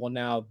 okay, well,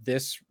 now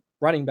this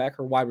running back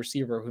or wide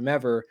receiver or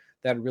whomever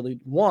that I really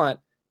want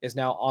is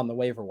now on the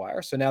waiver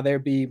wire. So now there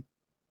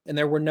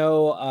were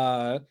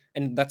no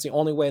and that's the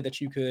only way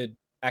that you could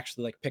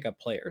actually like pick up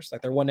players.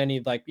 Like there wasn't any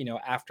like,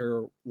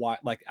 after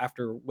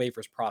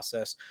waivers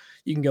process,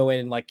 you can go in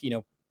and like,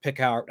 pick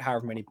out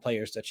however many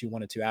players that you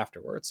wanted to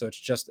afterwards. So it's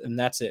just, and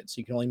that's it. So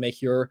you can only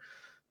make your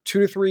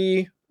 2 to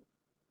 3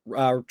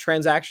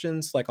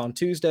 transactions like on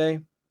Tuesday,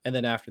 And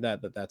then after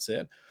that, that's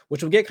it.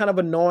 Which would get kind of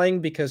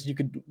annoying because you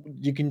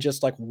can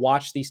just like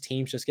watch these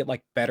teams just get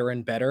like better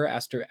and better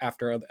as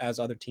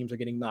other teams are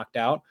getting knocked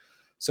out.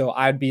 So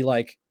I'd be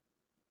like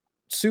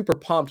super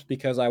pumped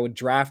because I would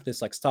draft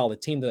this like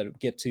solid team that would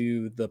get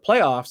to the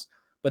playoffs,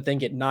 but then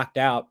get knocked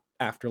out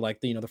after like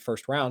the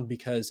first round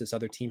because this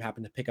other team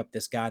happened to pick up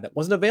this guy that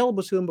wasn't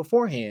available to them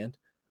beforehand,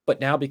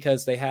 but now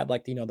because they had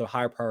like the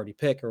higher priority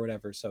pick or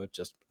whatever. So it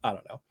just, I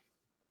don't know,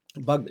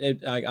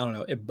 I don't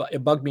know,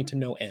 it bugged me to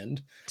no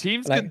end.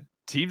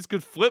 Teams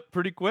could flip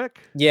pretty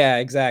quick. Yeah,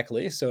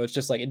 exactly. So it's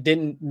just like it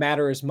didn't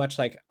matter as much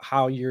like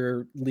how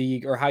your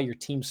league or how your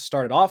team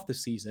started off the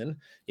season.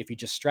 If you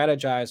just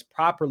strategize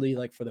properly,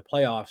 like for the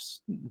playoffs,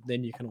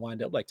 then you can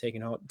wind up like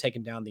taking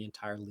down the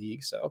entire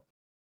league. So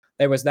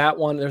there was that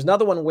one. There's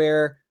another one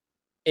where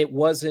it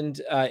was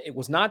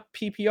not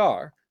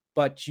PPR,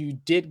 but you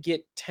did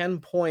get 10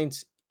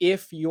 points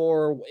if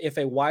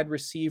a wide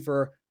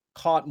receiver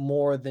caught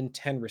more than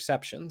 10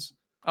 receptions.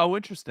 Oh,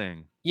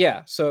 interesting.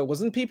 Yeah, so it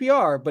wasn't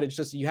PPR, but it's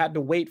just you had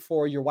to wait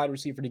for your wide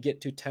receiver to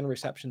get to 10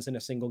 receptions in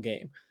a single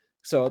game.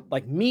 So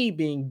like me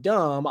being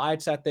dumb, I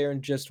sat there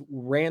and just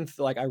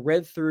I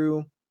read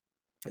through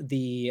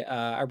the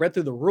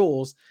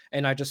rules,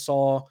 and I just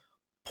saw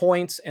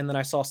points, and then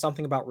I saw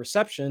something about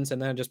receptions, and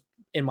then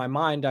in my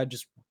mind I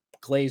just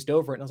glazed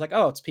over it and I was like,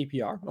 "Oh, it's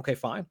PPR. Okay,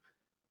 fine."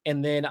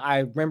 And then I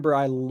remember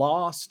I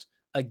lost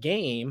a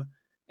game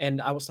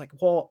and I was like,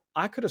 "Well,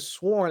 I could have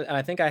sworn," and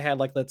I think I had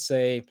like, let's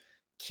say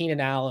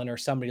Keenan Allen or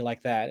somebody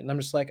like that. And I'm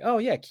just like, "Oh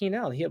yeah, Keenan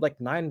Allen. He had like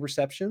 9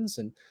 receptions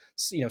and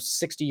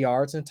 60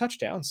 yards and a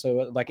touchdown."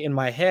 So like in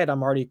my head,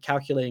 I'm already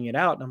calculating it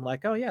out. And I'm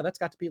like, "Oh yeah, that's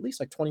got to be at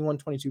least like 21,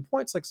 22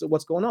 points. Like, so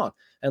what's going on?"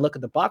 And I look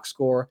at the box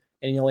score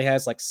and he only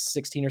has like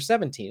 16 or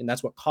 17. And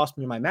that's what cost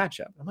me my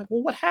matchup. I'm like,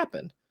 "Well, what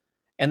happened?"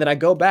 And then I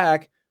go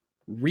back,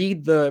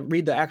 read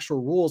the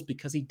actual rules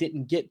because he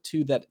didn't get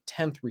to that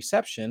 10th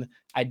reception.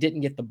 I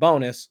didn't get the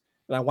bonus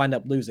and I wind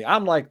up losing.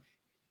 I'm like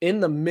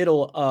in the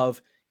middle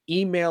of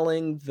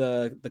emailing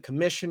the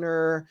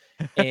commissioner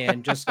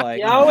and just like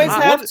you always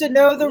have to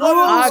know the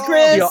rules,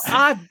 Chris.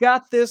 I've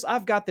got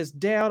this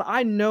down.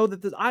 I know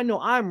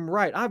I'm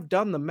right. I've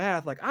done the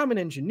math. Like I'm an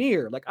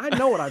engineer. Like I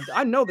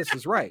know this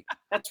is right.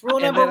 That's rule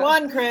number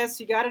 1, Chris.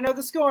 You got to know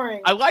the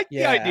scoring. I like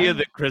the idea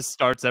that Chris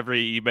starts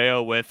every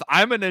email with,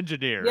 "I'm an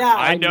engineer." Yeah,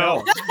 I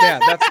know. Yeah,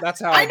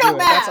 that's how I know do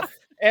math. it. That's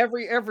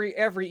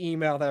every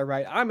email that I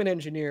write, I'm an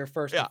engineer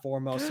first and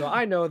foremost, so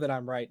I know that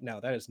I'm right. No,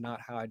 that is not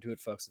how I do it,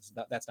 folks.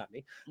 That's not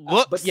me.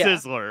 Look, but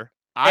Sizzler.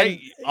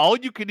 All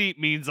you can eat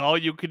means all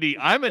you can eat.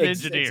 I'm an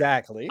engineer.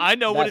 Exactly. I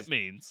know what it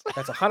means.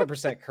 That's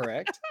 100%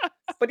 correct.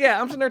 But yeah,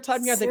 I'm sitting there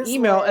typing out the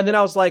email, and then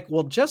I was like,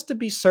 well, just to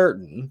be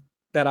certain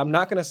that I'm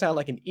not going to sound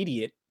like an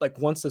idiot, like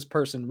once this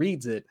person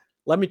reads it,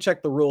 let me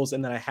check the rules.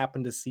 And then I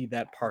happened to see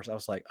that part. I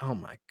was like, oh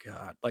my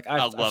God. Like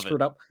I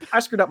screwed up. I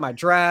screwed up my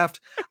draft.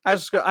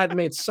 I'd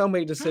made so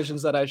many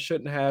decisions that I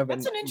shouldn't have.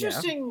 That's an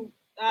interesting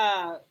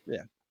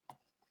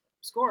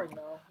scoring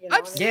though.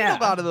 I've seen a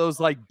lot of those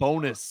like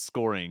bonus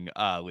scoring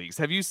leagues.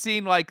 Have you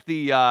seen like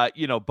the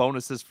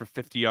bonuses for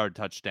 50-yard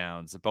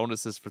touchdowns,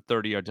 bonuses for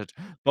 30-yard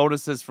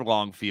bonuses for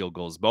long field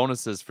goals,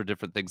 bonuses for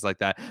different things like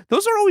that?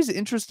 Those are always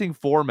interesting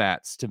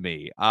formats to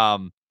me.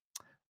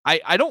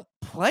 I don't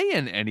play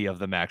in any of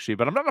them actually,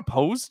 but I'm not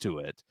opposed to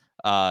it.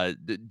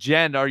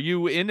 Jen, are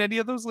you in any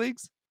of those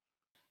leagues?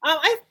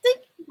 I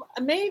think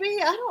maybe,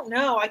 I don't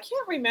know. I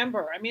can't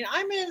remember. I mean,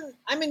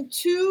 I'm in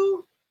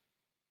 2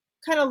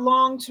 kind of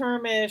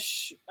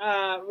long-term-ish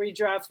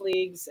redraft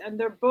leagues, and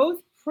they're both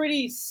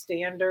pretty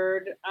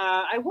standard.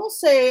 I will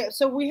say,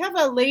 so we have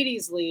a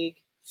ladies league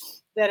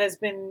that has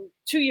been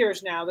 2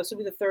 years now. This will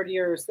be the 3rd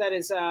year. That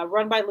is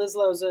run by Liz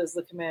Loza as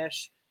the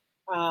commish.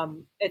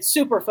 It's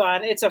super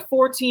fun. It's a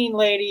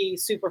 14-lady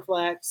super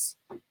flex.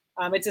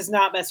 It does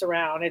not mess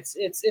around.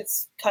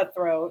 It's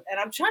cutthroat. And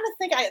I'm trying to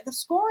think. The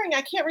scoring,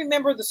 I can't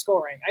remember the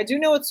scoring. I do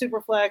know it's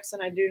super flex,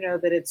 and I do know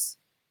that it's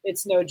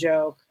no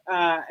joke.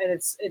 And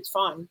it's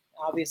fun.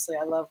 Obviously,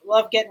 I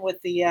love getting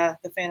with the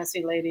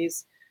fantasy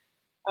ladies.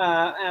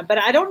 But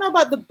I don't know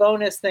about the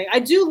bonus thing. I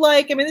do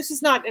like. I mean, this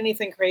is not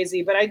anything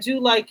crazy, but I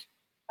do like.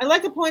 I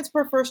like a points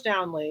per first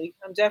down league.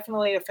 I'm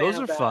definitely a fan of that.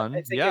 Those are fun.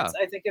 I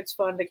think it's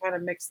fun to kind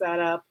of mix that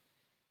up.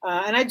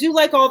 And I do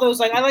like all those.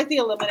 Like I like the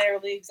eliminator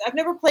leagues. I've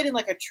never played in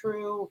like a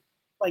true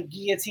like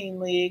guillotine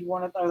league,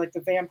 or like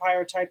the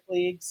vampire type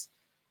leagues.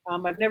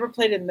 I've never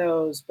played in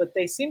those, but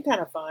they seem kind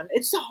of fun.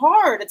 It's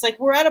hard. It's like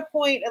we're at a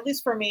point, at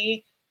least for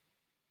me,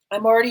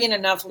 I'm already in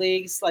enough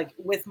leagues, like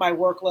with my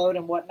workload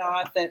and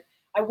whatnot, that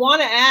I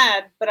want to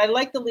add, but I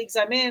like the leagues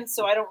I'm in,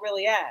 so I don't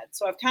really add.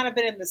 So I've kind of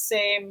been in the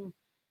same,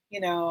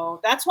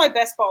 that's why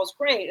best ball is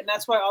great. And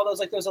that's why all those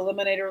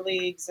eliminator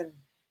leagues and,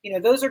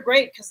 those are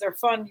great because they're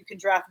fun. You can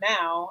draft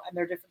now and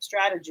they're different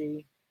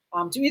strategy.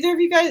 Do either of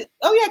you guys,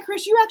 oh yeah,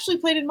 Chris, you actually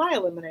played in my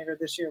eliminator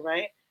this year,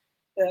 right?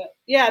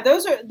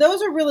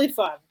 Those are really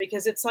fun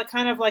because it's like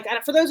kind of like,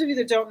 for those of you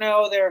that don't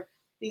know, they're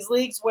these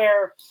leagues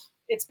where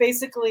it's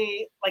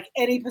basically like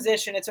any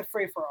position, it's a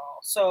free for all.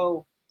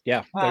 So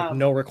Yeah, there's Um,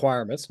 no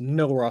requirements,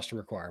 no roster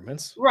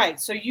requirements. right.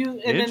 So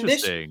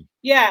Interesting.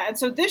 yeah, and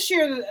so this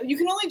year you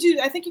can only do.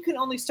 I think you can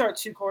only start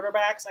 2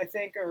 quarterbacks. I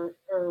think,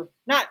 or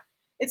not.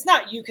 It's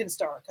not you can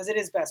start because it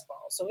is best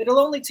ball. So it'll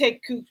only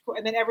take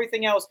and then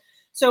everything else.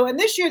 So and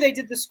this year they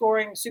did the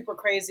scoring super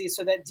crazy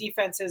so that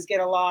defenses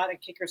get a lot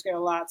and kickers get a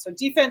lot. So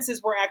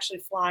defenses were actually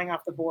flying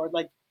off the board.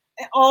 Like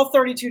all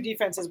 32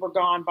 defenses were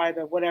gone by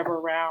the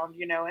whatever round,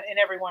 and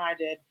every one I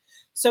did.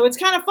 So it's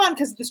kind of fun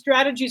because the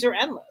strategies are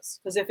endless.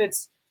 Because if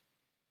it's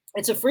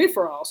a free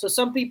for all. So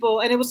some people,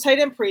 and it was tight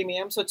end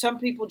premium. So some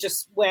people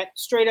just went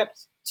straight up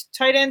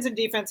tight ends and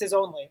defenses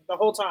only the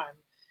whole time,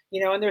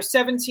 and there's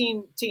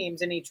 17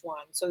 teams in each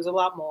one. So there's a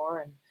lot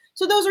more. And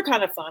so those are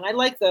kind of fun. I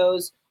like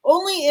those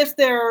only if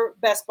they're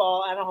best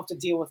ball. I don't have to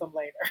deal with them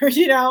later,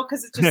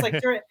 because it's just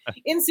like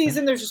in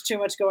season, there's just too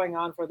much going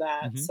on for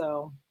that. Mm-hmm.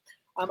 So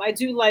I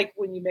do like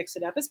when you mix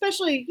it up,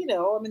 especially,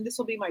 this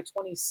will be my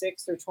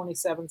 26th or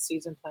 27th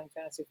season playing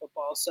fantasy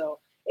football. So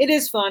it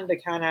is fun to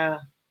kind of,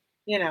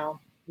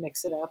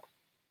 mix it up.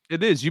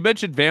 It is. You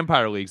mentioned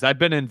vampire leagues. I've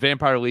been in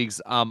vampire leagues.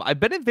 I've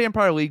been in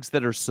vampire leagues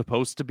that are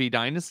supposed to be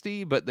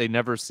dynasty, but they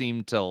never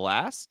seem to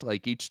last.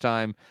 Like each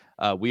time,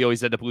 we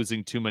always end up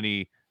losing too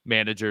many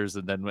managers,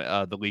 and then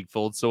the league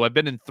folds. So I've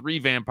been in 3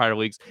 vampire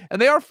leagues,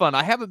 and they are fun.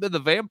 I haven't been the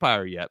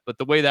vampire yet, but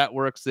the way that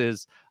works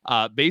is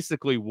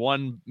basically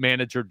one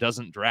manager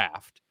doesn't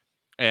draft,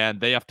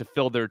 and they have to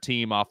fill their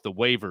team off the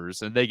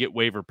waivers, and they get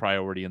waiver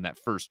priority in that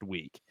first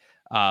week.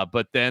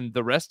 But then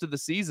the rest of the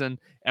season,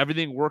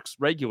 everything works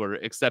regular,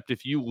 except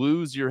if you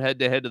lose your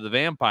head-to-head to the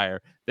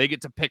vampire, they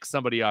get to pick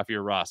somebody off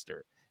your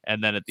roster.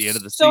 And then at the end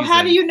of the season... So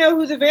how do you know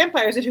who the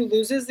vampire is? Is it who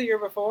loses the year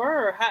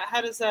before? Or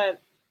how does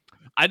that...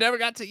 I never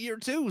got to year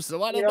 2,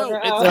 so I don't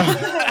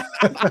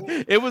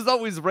know. It was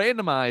always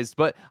randomized,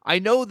 but I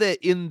know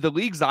that in the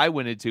leagues I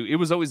went into, it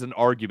was always an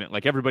argument.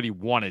 Like everybody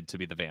wanted to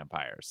be the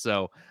vampire.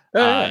 So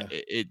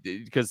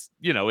because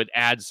it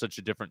adds such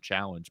a different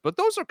challenge. But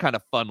those are kind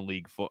of fun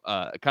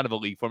kind of a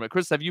league format.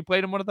 Chris, have you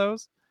played in one of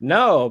those?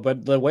 No,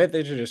 but the way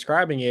that you're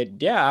describing it,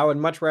 yeah, I would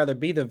much rather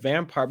be the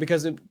vampire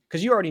because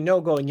you already know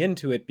going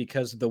into it,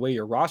 because of the way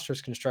your roster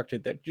is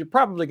constructed, that you're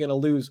probably going to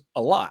lose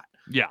a lot.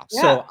 Yeah.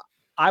 So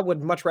I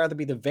would much rather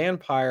be the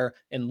vampire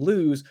and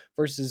lose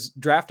versus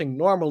drafting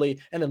normally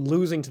and then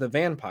losing to the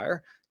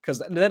vampire,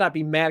 because then I'd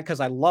be mad because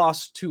I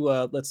lost to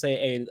let's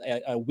say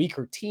a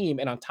weaker team,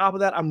 and on top of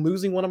that I'm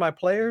losing one of my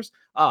players.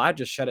 I'd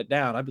just shut it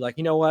down. I'd be like,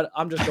 you know what,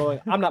 I'm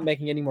not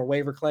making any more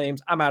waiver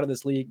claims. I'm out of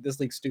this league. This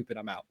league's stupid.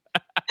 I'm out.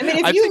 I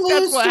mean, if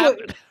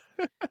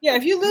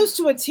you lose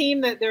to a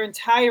team that their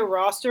entire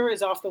roster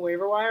is off the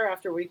waiver wire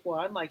after week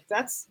 1, like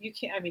that's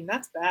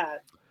bad.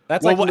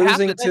 That's like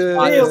losing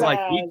to like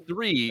week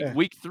 3. Yeah.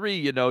 Week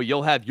 3,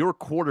 you'll have your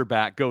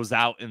quarterback goes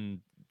out in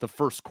the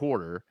first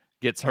quarter,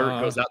 gets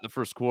hurt, goes out in the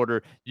first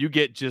quarter. You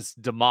get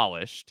just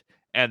demolished,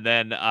 and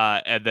then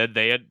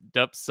they end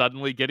up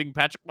suddenly getting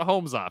Patrick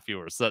Mahomes off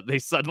yours. So they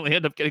suddenly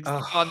end up getting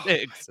Stephon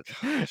Diggs,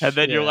 and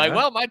then you're like,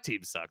 well, my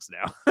team sucks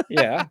now.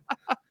 Yeah.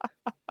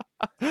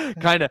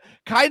 kind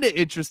of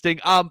interesting.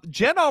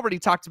 Jen already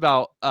talked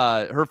about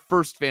her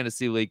first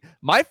fantasy league.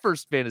 My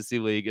first fantasy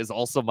league is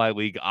also my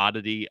league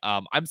oddity.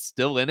 I'm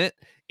still in it.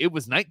 It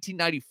was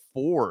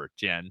 1994,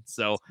 Jen.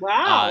 So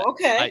wow,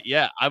 okay.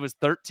 I was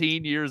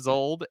 13 years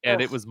old,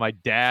 and it was my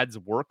dad's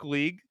work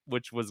league,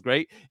 which was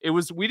great.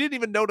 We didn't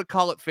even know to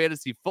call it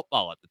fantasy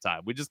football at the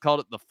time. We just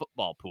called it the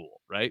football pool,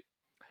 right?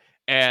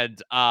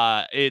 And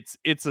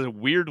it's a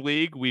weird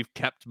league. We've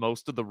kept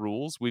most of the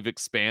rules. We've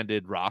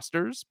expanded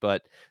rosters,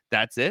 but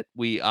that's it.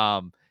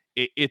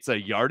 It's a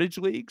yardage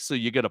league, so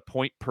you get a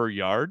point per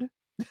yard.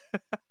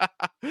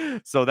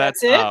 So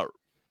that's it?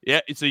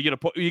 Yeah. So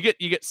you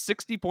get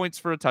 60 points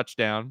for a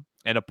touchdown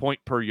and a point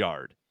per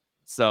yard.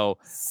 So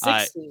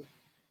 60.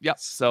 Yeah.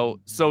 So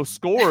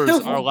scores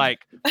are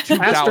like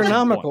 2,000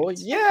 astronomical.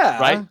 Points, yeah.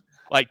 Right.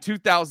 Like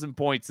 2,000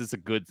 points is a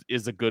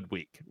good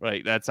week,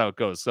 right? That's how it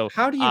goes. So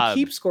how do you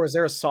keep scores? Is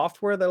there a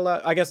software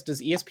that I guess,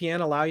 does ESPN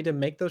allow you to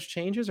make those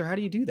changes, or how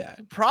do you do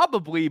that?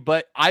 Probably,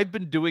 but I've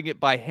been doing it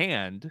by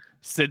hand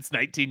since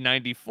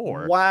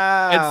 1994.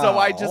 Wow. And so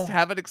I just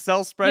have an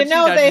Excel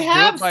spreadsheet. They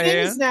have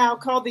things now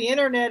called the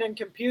internet and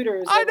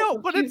computers. I know,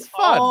 but it's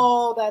fun.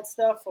 All that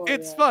stuff for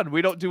It's fun.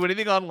 We don't do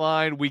anything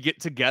online. We get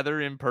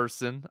together in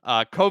person.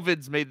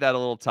 COVID's made that a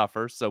little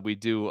tougher, so we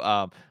do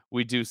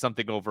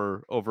something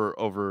over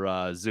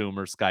Zoom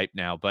or Skype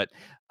now, but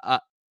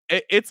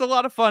it's a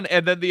lot of fun.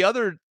 And then the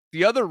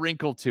other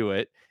wrinkle to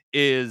it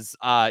is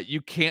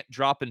you can't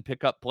drop and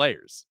pick up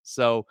players.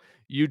 So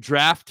you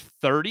draft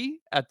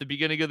 30 at the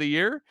beginning of the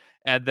year,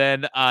 and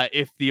then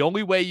if the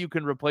only way you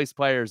can replace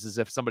players is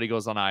if somebody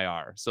goes on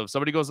IR. So if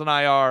somebody goes on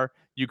IR,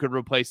 you could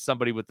replace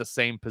somebody with the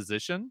same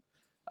position,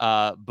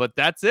 but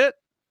that's it.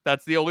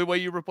 That's the only way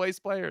you replace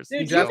players.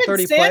 Dude, you've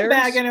been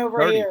sandbagging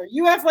over here.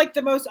 You have like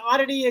the most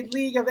oddity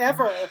league of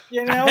ever. He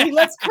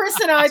lets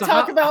Chris and I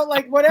talk about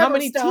like whatever. How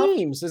many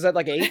teams? Is that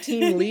like an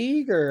 8-team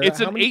league, or it's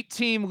an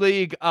 8-team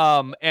league?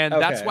 And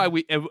that's why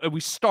we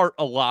start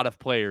a lot of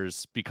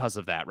players because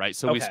of that, right?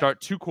 So we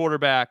start 2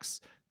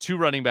 quarterbacks, 2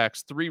 running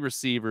backs, 3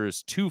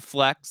 receivers, 2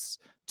 flex,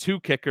 2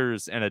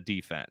 kickers, and a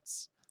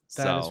defense.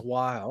 That is So,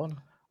 wild.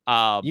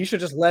 um, You should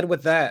just led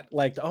with that.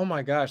 Like, oh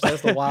my gosh,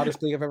 that's the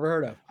wildest league I've ever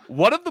heard of.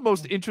 one of the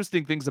most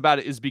interesting things about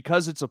it is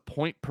because it's a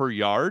point per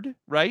yard,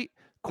 right?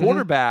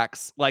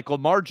 Quarterbacks like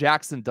Lamar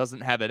Jackson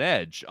doesn't have an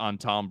edge on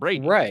Tom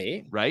Brady,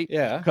 Right. right?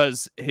 Yeah.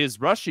 Because his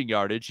rushing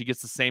yardage, he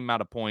gets the same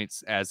amount of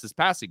points as his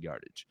passing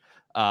yardage.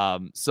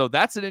 So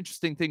that's an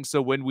interesting thing.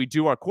 So when we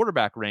do our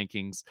quarterback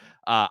rankings,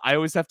 I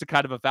always have to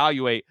kind of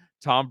evaluate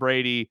Tom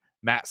Brady,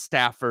 Matt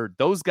Stafford.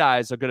 Those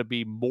guys are going to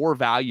be more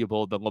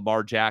valuable than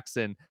Lamar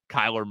Jackson,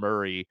 Kyler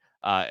Murray,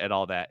 and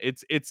all that.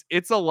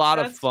 It's a lot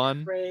of That's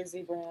fun.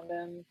 crazy,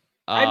 Brandon.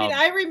 I mean, Um,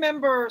 I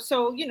remember,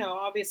 so,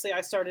 obviously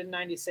I started in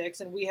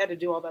 96 and we had to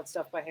do all that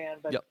call by hand,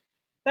 but Yep.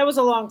 that was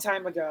a long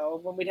time ago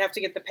when we'd have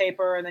to get the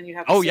paper and then you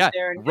have to oh sit yeah,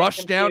 there and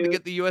rush down to compute.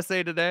 get the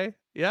USA Today.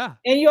 Yeah.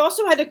 And you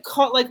also had to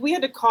call, like, we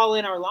had to call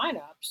in our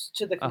lineups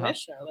to the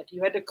commissioner. Like,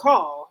 you had to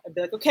call and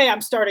be like, okay, I'm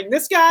starting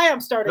this guy,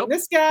 I'm starting Yep.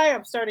 this guy,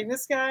 I'm starting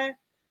this guy.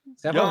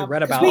 See, I've Yeah. only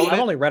read 'Cause about. we- I've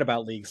only read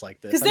about leagues like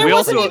this. Because I there mean, We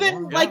wasn't also-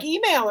 even yeah. like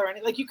email or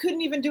anything. Like, you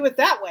couldn't even do it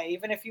that way,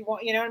 even if you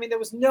want. You know what I mean? There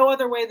was no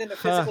other way than to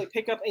physically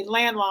pick up a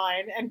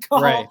landline and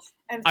call Right.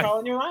 and I-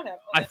 call in your lineup. And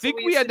I that's think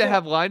what we used had to do.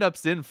 have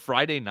lineups in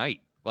Friday night.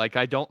 Like,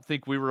 I don't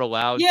think we were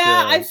allowed Yeah,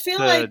 to, I feel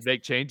to like-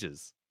 make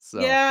changes. So.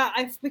 Yeah,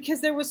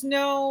 because there was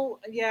no.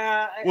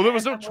 Yeah. Well, there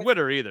was no I'm with-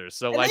 Twitter either.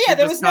 So, And like, yeah, you're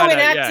there just was no kinda,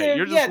 inactive-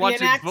 you're just yeah, the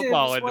watching inactive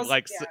football and, was-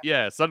 like,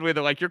 suddenly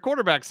they're like, your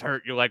quarterback's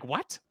hurt. You're like,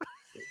 what?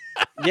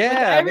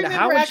 yeah. I I mean, how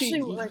remember would actually,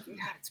 you? like, yeah,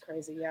 it's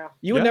crazy. Yeah.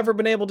 You would Yeah. never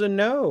been able to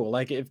know,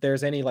 like, if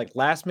there's any like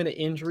last minute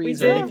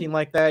injuries or did. anything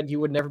like that. You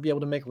would never be able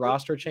to make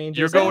roster changes.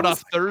 You're So it going was-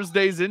 off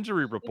Thursday's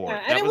injury report. Yeah,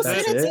 That and it was in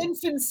That's its it.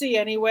 infancy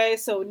anyway,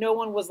 so no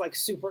one was like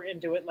super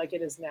into it like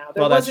it is now.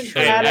 There Well, that's wasn't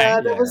true.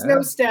 data, there was Yeah. no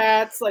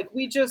stats. Like,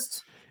 we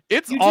just.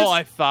 It's You all just-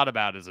 I thought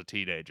about as a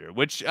teenager,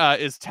 which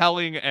is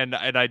telling, and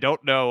I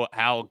don't know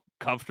how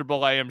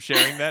comfortable I am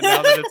sharing that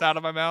now that it's out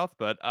of my mouth.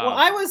 But Well,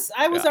 I was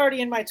yeah.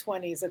 already in my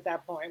 20s at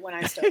that point when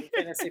I started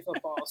fantasy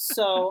football.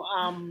 So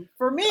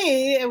for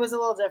me, it was a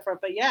little different.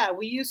 But yeah,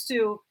 we used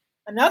to.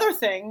 Another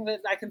thing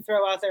that I can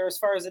throw out there as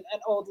far as an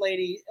old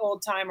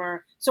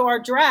timer. So our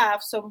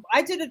draft. So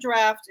I did a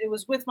draft. It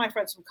was with my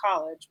friends from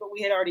college, but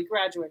we had already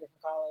graduated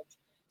from college.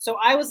 So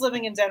I was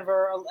living in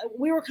Denver.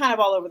 We were kind of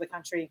all over the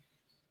country.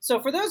 So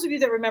for those of you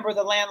that remember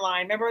the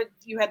landline, remember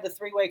you had the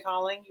 3-way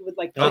calling. You would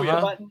like push Uh-huh.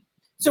 the button.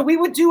 So we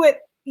would do it,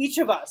 each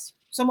of us.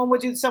 Someone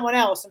would do someone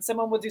else, and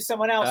someone would do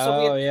someone else.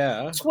 So we Oh had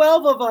yeah.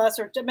 12 of us,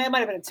 or it might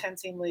have been a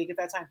 10-team league at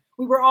that time.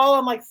 We were all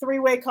on like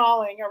 3-way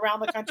calling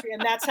around the country,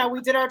 and that's how we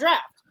did our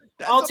draft.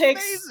 That's I'll take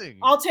amazing.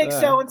 I'll take Yeah.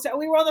 so and so.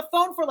 We were on the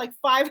phone for like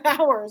 5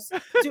 hours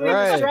doing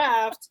Right. this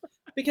draft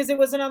because it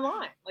wasn't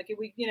online. Like,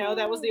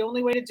 that was the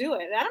only way to do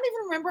it. And I don't even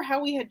remember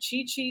how we had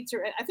cheat sheets,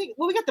 or I think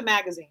we got the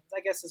magazines, I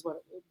guess is what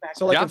it was back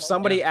So like Yeah. if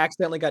somebody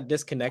accidentally got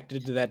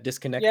disconnected, did that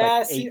disconnect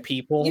Yes, like 8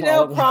 people? You all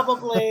know, at once?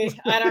 probably.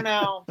 I don't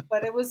know.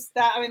 But it was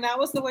that. I mean, that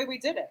was the way we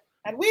did it.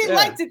 And we Yeah.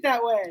 liked it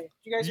that way.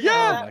 Do you guys remember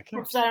Yeah. that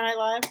from Saturday Night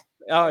Live?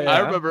 Oh yeah. I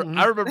remember. Mhm.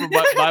 I remember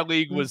my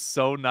league was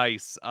so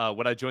nice.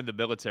 When I joined the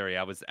military,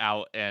 I was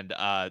out, and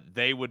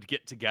they would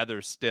get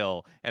together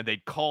still, and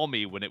they'd call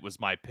me when it was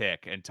my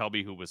pick and tell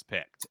me who was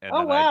picked. And Oh,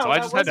 then wow, so I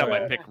that just had to have was my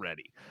really pick nice.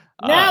 ready.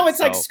 Now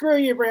it's like, so screw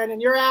you, Brandon.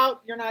 You're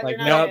out. You're not. Like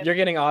you're no, not in. you're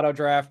getting auto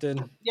drafted.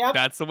 Yep.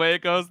 that's the way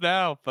it goes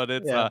now. But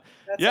it's Yeah.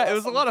 That's yeah, it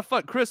was a awesome. lot of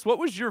fun. Chris, what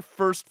was your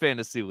first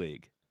fantasy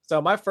league? So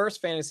my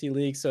first fantasy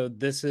league, so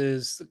this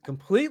is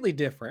completely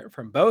different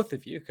from both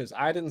of you because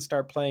I didn't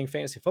start playing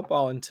fantasy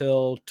football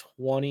until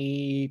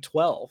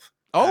 2012.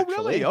 Oh, actually.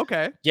 really?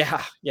 Okay.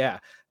 Yeah, yeah.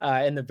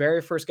 And the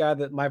very first guy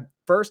that my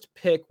first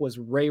pick was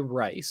Ray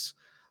Rice.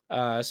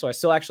 So I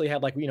still actually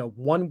had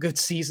one good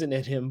season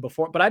in him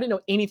before, but I didn't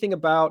know anything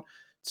about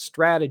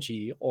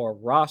strategy or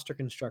roster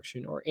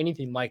construction or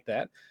anything like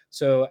that.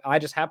 So I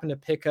just happened to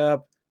pick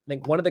up, I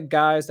think one of the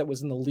guys that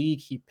was in the league,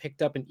 he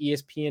picked up an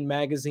ESPN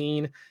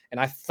magazine, and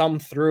I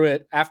thumbed through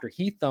it after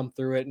he thumbed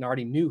through it and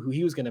already knew who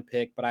he was going to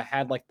pick, but I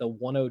had like the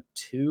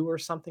 102 or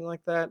something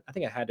like that. I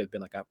think it had to have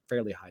been like a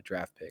fairly high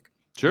draft pick.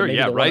 Sure. maybe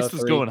Yeah. the Rice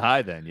was 103. going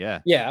high then.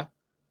 Yeah. Yeah.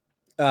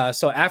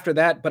 So after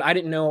that, but I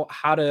didn't know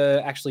how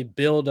to actually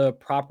build a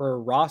proper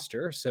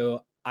roster.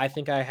 So I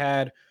think I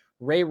had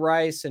Ray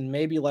Rice and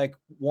maybe like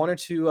 1 or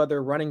 2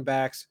 other running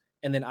backs.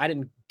 And then I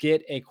didn't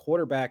get a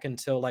quarterback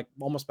until like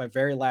almost my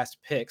very last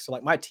pick. So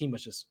like my team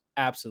was just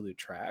absolute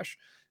trash.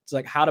 It's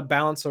like how to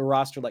balance a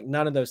roster, like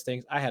none of those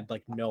things. I had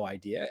like no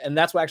idea. And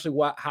that's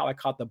how I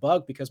caught the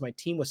bug, because my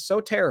team was so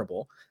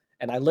terrible.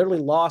 And I literally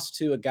lost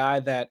to a guy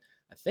that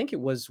I think it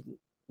was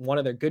one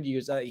of their good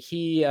years.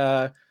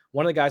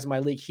 One of the guys in my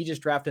league, he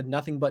just drafted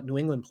nothing but New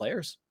England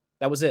players.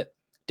 That was it.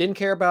 Didn't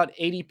care about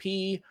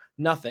ADP,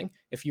 nothing.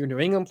 If you're a New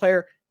England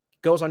player,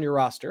 goes on your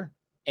roster,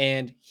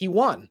 and he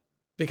won.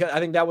 Because I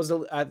think that was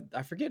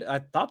I forget. I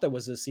thought that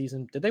was the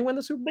season. Did they win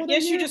the Super Bowl? I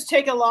guess you just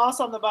take a loss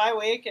on the bye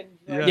week and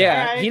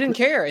Yeah, all right. he didn't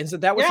care. And so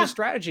that was Yeah. his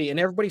strategy. And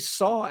everybody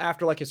saw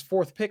after like his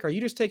 4th pick, are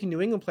you just taking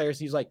New England players?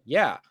 He's like,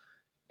 yeah.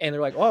 And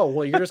they're like, oh,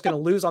 well, you're just going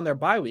to lose on their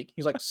bye week.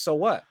 He's like, so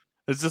what?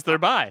 It's just their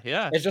bye.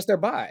 Yeah. It's just their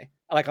bye.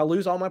 Like, I'll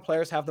lose all my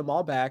players, have them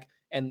all back,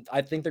 and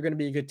I think they're going to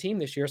be a good team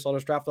this year, so I'll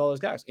just draft all those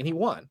guys. And he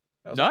won.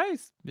 I was like,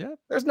 Nice. Yeah.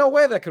 there's no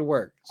way that could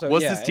work. So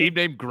Was yeah, his team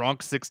named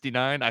Gronk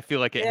 69? I feel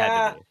like it had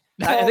Yeah, to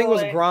be. I think it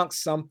was totally. Gronk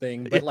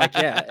something, but like,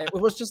 yeah, it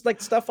was just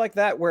like stuff like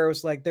that where it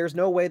was like, there's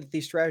no way that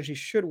these strategies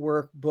should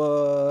work,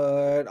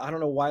 but I don't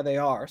know why they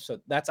are. So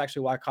that's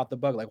actually why I caught the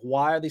bug. Like,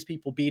 why are these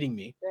people beating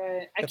me?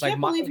 Right. I It's like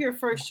can't believe your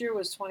first year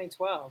was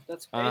 2012.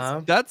 That's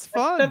crazy. That's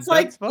fun. That's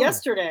like That's fun.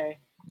 yesterday.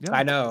 Yeah.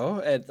 I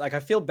know. It's like, I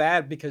feel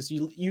bad because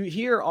you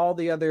hear all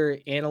the other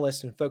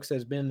analysts and folks that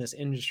has been in this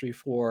industry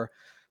for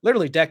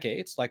literally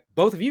decades, like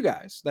both of you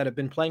guys that have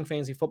been playing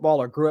fantasy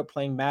football or grew up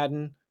playing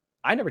Madden.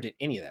 I never did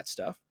any of that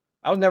stuff.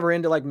 I was never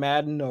into like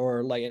Madden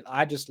or like,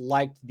 I just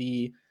liked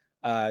the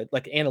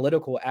like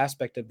analytical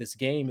aspect of this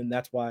game, and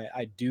that's why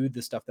I do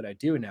the stuff that I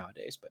do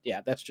nowadays. But yeah,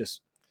 that's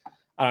just,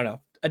 I don't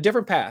know, a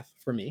different path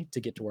for me to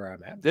get to where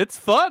I'm at. It's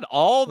fun.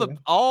 All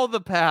Yeah.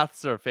 the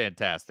paths are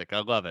fantastic. I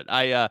love it.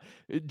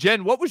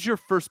 Jen, what was your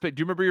first pick?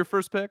 Do you remember your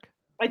first pick?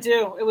 I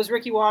do. It was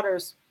Ricky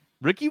Waters.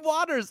 Ricky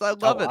Waters. I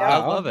love it.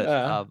 wow. I love it.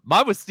 Yeah.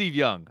 Mine was Steve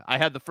Young. I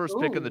had the first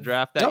pick in the Ooh.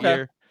 draft that Okay.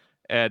 year.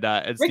 And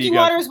Ricky Steve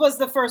Waters was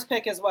the first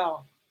pick as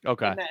well Young.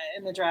 Okay.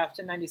 in the draft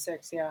in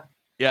 '96. Yeah.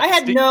 Yeah. I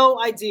had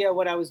no idea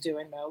what I was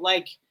doing though.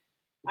 Like,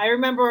 I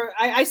remember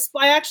I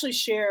actually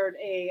shared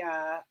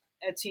a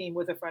team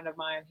with a friend of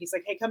mine. He's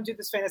like, "Hey, come do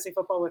this fantasy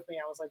football with me."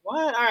 I was like,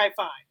 "What? All right,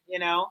 fine." You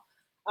know.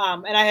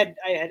 And I had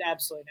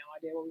absolutely no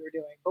idea what we were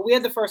doing. But we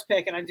had the first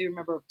pick, and I do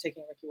remember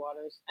taking Ricky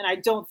Waters. And I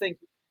don't think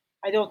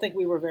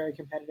we were very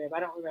competitive. I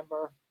don't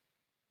remember.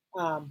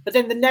 But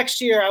then the next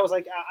year, I was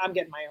like, I'm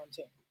getting my own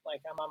team.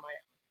 Like, I'm on my own.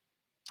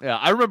 Yeah,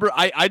 I remember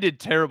I did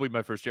terribly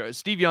my first year.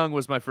 Steve Young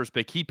was my first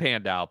pick. He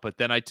panned out, but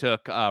then I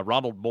took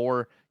Ronald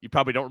Moore. You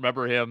probably don't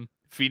remember him.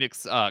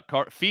 Phoenix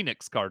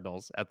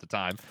Cardinals at the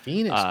time.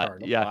 Phoenix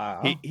Cardinals.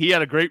 Yeah, Wow. he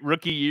had a great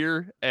rookie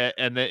year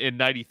and then in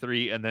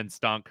 '93, and then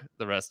stunk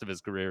the rest of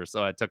his career.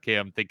 So I took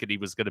him thinking he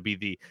was going to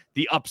be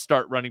the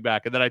upstart running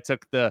back, and then I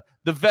took the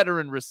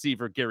veteran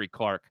receiver Gary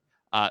Clark,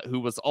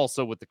 who was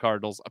also with the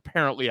Cardinals.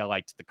 Apparently, I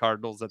liked the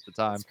Cardinals at the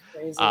time.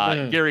 That's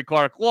crazy. Gary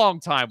Clark,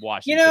 longtime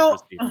Washington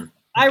receiver.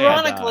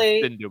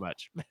 Ironically, didn't do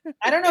much.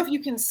 I don't know if you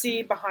can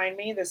see behind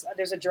me.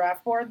 There's a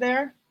draft board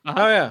there.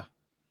 Oh yeah.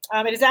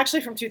 It is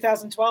actually from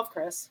 2012,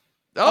 Chris.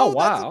 Oh,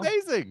 wow.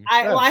 That's amazing.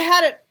 I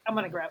had it. I'm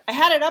gonna grab. I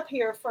had it up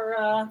here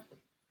for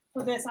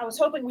this. I was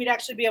hoping we'd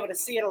actually be able to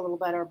see it a little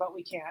better, but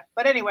we can't.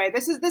 But anyway,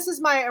 this is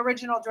my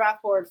original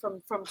draft board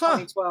from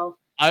 2012.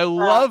 I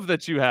love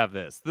that you have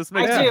this. This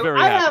makes me very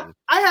happy.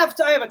 I have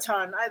a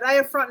ton. I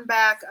have front and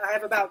back. I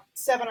have about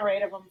 7 or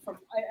 8 of them from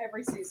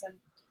every season.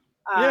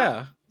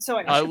 Yeah. So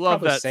anyway, I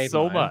love that save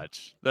so mine.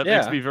 much. That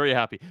makes me very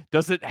happy.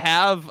 Does it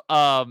have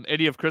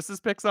any of Chris's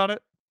picks on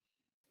it?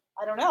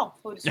 I don't know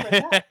who to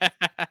spread that.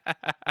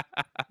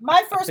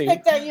 My first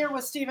pick that year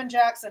was Steven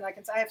Jackson.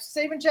 I have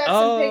Steven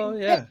Jackson,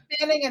 Peyton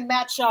Manning, and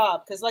Matt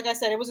Schaub because, like I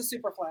said, it was a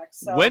super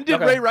flex. So. When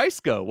did Ray Rice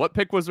go? What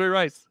pick was Ray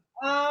Rice?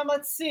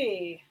 Let's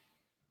see.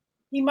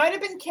 He might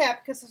have been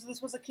kept because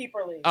this was a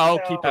keeper league. Oh,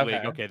 so. keeper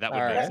league. Okay, that would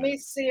make sense. Let me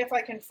see if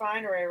I can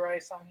find Ray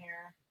Rice on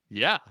here.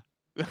 Yeah.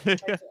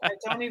 I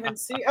don't even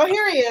see. Oh,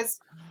 here he is.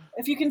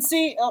 If you can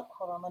see. Oh,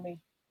 hold on. Let me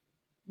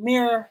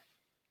mirror.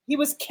 He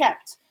was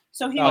kept.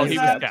 So he was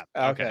kept.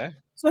 Okay.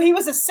 So he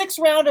was a 6th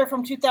rounder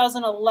from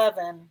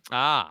 2011.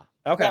 Ah.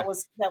 Okay. That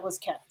was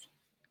kept.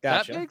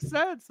 Gotcha. That makes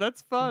sense.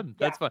 That's fun.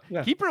 That's fun.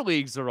 Yeah. Keeper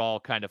leagues are all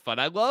kind of fun.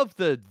 I love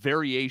the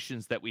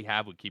variations that we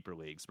have with keeper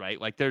leagues,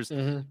 right? Like there's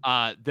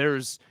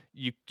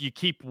you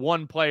keep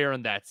one player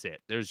and that's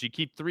it. You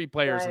keep 3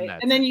 players and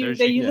that's and then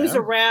it. you lose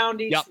a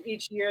round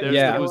each year.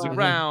 There's the losing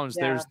rounds.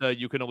 Yeah. There's the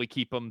you can only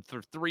keep them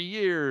for 3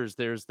 years.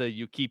 There's the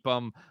you keep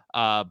them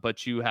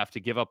but you have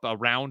to give up a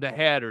round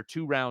ahead or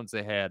 2 rounds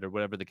ahead or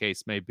whatever the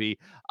case may be.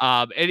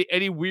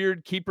 Any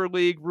weird keeper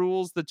league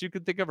rules that you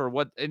can think of,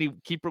 or any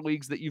keeper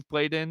leagues that you've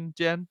played in,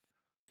 Jen?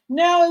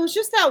 No, it was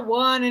just that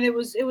one, and it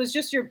was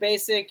just your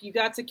basic. You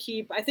got to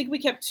keep. I think we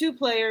kept 2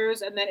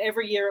 players, and then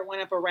every year it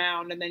went up a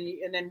round, and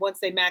then once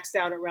they maxed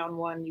out at round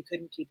 1, you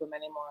couldn't keep them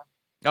anymore.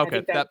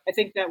 Okay, I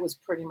think that was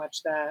pretty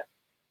much that.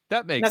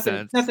 That makes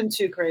sense. Nothing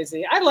too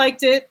crazy. I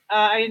liked it.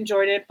 I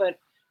enjoyed it, but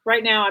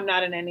right now I'm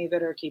not in any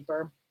that are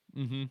keeper.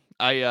 Mm-hmm.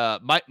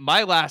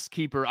 My last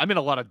keeper, I'm in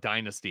a lot of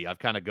dynasty. I've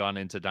kind of gone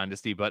into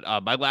dynasty, but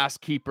my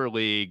last keeper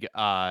league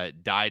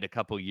died a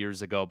couple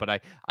years ago.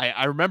 But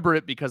I remember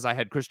it because I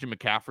had Christian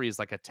McCaffrey as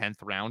like a 10th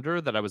rounder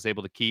that I was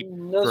able to keep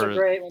are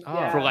great.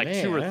 For like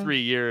 2 or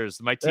 3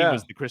 years. My team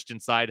was the Christian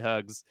Side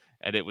Hugs,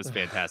 and it was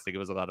fantastic. It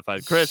was a lot of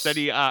fun. Chris,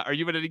 are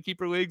you in any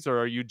keeper leagues, or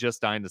are you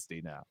just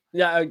dynasty now?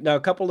 Yeah, no, a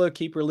couple of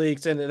keeper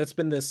leagues, and it's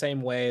been the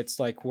same way. It's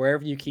like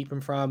wherever you keep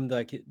them from,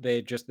 like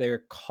their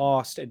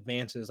cost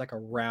advances like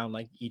around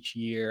like each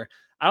year.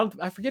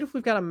 I forget if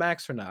we've got a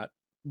max or not.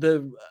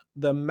 The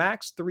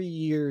max 3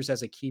 years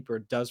as a keeper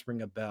does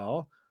ring a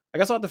bell. I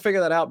guess I'll have to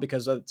figure that out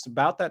because it's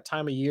about that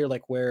time of year,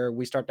 like where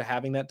we start to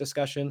having that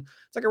discussion.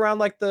 It's like around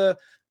like the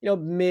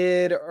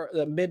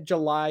mid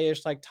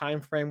July-ish like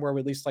time frame where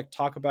we at least like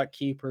talk about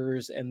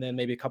keepers, and then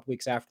maybe a couple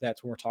weeks after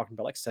that's when we're talking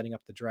about like setting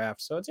up the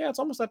draft. So it's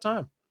almost that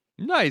time.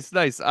 Nice,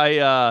 nice.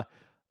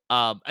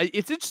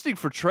 It's interesting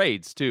for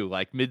trades too,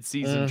 like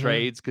mid-season Mhm.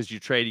 trades, because you're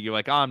trading. You're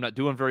like, oh, I'm not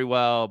doing very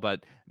well,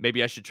 but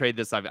maybe I should trade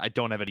this. I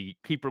don't have any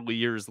keeper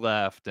years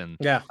left, and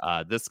Yeah.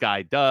 this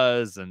guy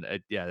does, and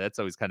yeah, that's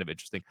always kind of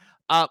interesting.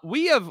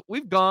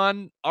 We've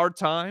gone our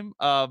time.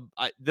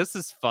 This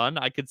is fun.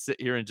 I could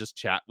sit here and just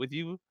chat with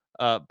you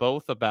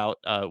both about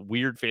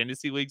weird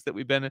fantasy leagues that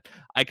we've been in.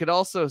 I could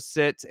also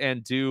sit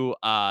and do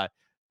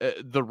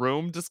the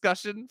room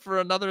discussion for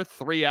another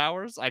 3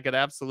 hours. I could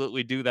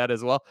absolutely do that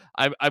as well.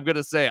 I'm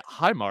gonna say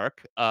hi,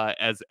 Mark,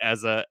 as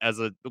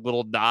a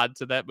little nod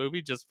to that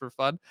movie just for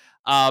fun.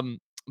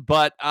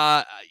 But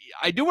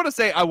I do want to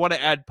say I want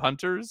to add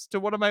punters to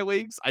one of my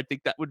leagues. I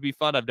think that would be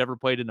fun. I've never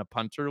played in a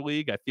punter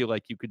league. I feel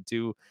like you could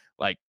do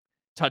like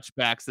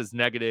touchbacks as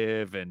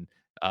negative and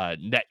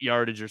net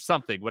yardage or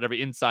something, whatever,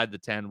 inside the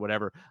 10,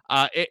 whatever.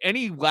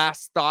 Any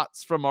last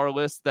thoughts from our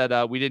list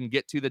that we didn't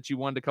get to that you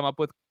wanted to come up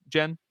with,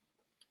 Jen?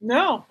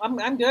 No,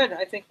 I'm good.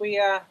 I think we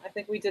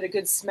did a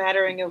good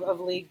smattering of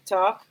league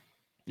talk.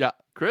 Yeah,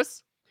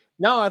 Chris?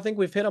 No, I think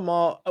we've hit them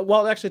all.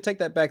 Well, actually, take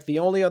that back. The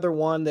only other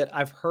one that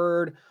I've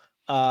heard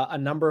a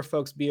number of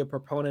folks be a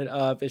proponent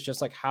of is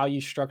just like how you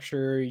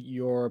structure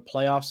your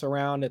playoffs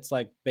around. It's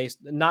like based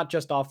not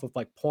just off of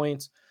like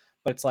points,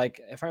 but it's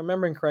like, if I'm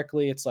remembering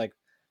correctly, it's like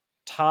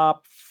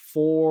top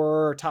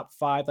four, top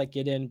five, like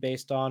get in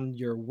based on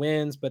your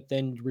wins, but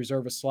then you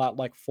reserve a slot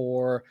like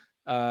for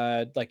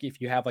like if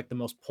you have like the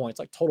most points,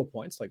 like total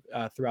points, like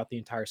throughout the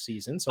entire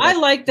season. So I like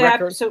like that.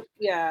 record. So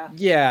yeah.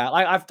 Yeah,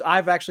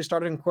 I've actually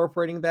started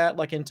incorporating that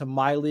like into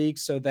my league,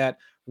 so that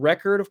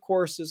record, of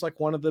course, is like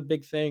one of the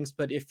big things.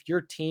 But if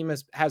your team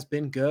has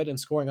been good and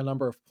scoring a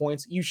number of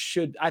points, you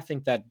should. I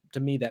think that to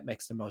me that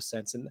makes the most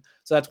sense, and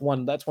so that's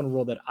one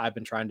rule that I've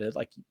been trying to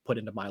like put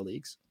into my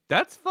leagues.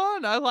 That's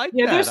fun. I like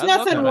Yeah, that. there's I love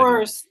nothing that idea.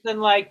 worse than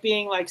like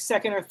being like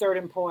second or third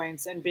in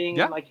points and being in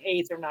Yeah. like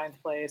eighth or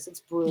ninth place. It's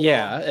brutal.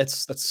 Yeah,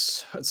 it's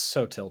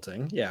so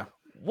tilting. Yeah,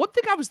 One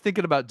thing I was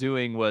thinking about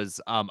doing was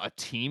a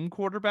team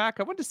quarterback.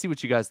 I wanted to see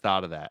what you guys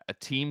thought of that. A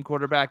team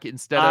quarterback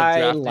instead of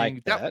I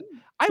like drafting that. that.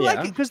 I like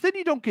it Yeah. because then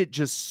you don't get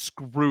just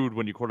screwed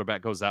when your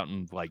quarterback goes out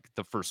in like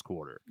the first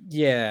quarter.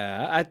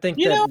 Yeah, I think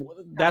You that know,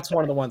 I'm that's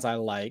one of sorry. the ones I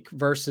like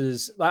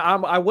versus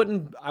I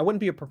wouldn't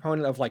be a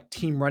proponent of like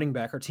team running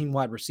back or team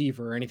wide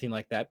receiver or anything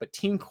like that, but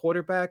team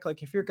quarterback,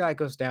 like if your guy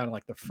goes down in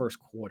like the first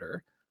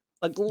quarter,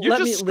 like You're let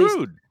me just at least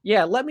screwed.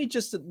 yeah, let me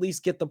just at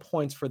least get the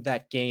points for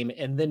that game,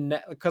 and then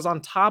because on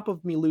top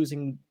of me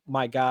losing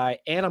my guy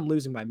and I'm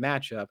losing my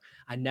matchup,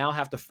 I now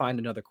have to find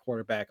another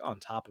quarterback on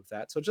top of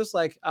that. So just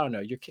like, I don't know,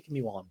 you're kicking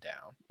me while I'm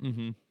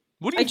down.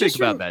 What do I you think just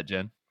about that,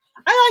 Jen?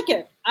 I like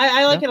it. I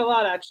Yeah. like it a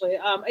lot, actually.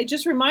 It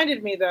just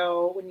reminded me,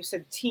 though, when you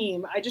said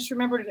team, I just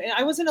remembered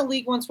I was in a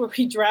league once where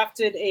we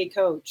drafted a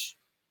coach.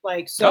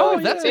 Like, Oh Oh,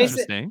 so that's yeah.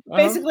 interesting. Uh-huh.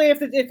 basically,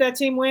 if that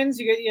team wins,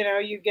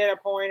 you get a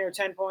point or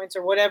 10 points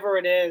or whatever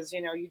it is.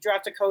 You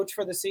draft a coach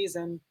for the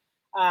season.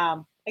 I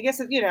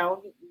guess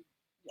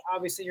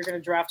obviously you're going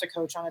to draft a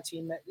coach on a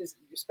team that is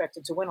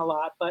expected to win a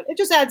lot, but it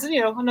just adds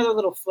another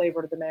little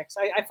flavor to the mix.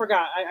 I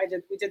forgot.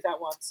 We did that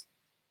once.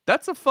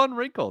 That's a fun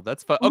wrinkle.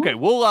 That's fun. Okay,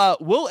 Mhm.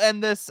 we'll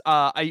end this.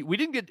 We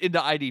didn't get into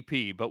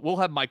IDP, but we'll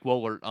have Mike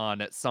Wohlert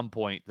on at some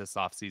point this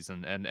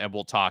offseason, and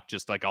we'll talk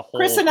just like a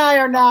Chris whole and I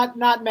are not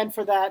meant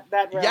for that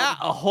yeah, realm.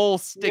 a whole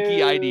sticky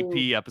No.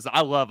 IDP episode.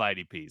 I love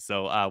IDP,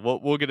 so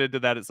we'll get into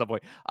that at some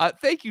point.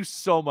 Thank you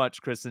so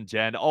much, Chris and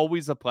Jen.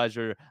 Always a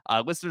pleasure.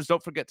 Listeners,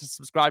 don't forget to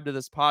subscribe to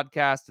this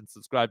podcast and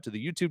subscribe to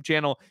the YouTube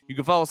channel. You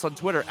can follow us on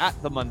Twitter at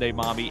the Monday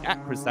Mommy,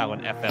 at Chris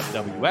Allen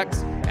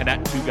FFWX, and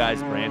at Two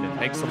Guys Brandon.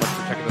 Thanks so much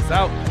for checking us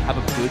out. Have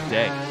a good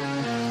day.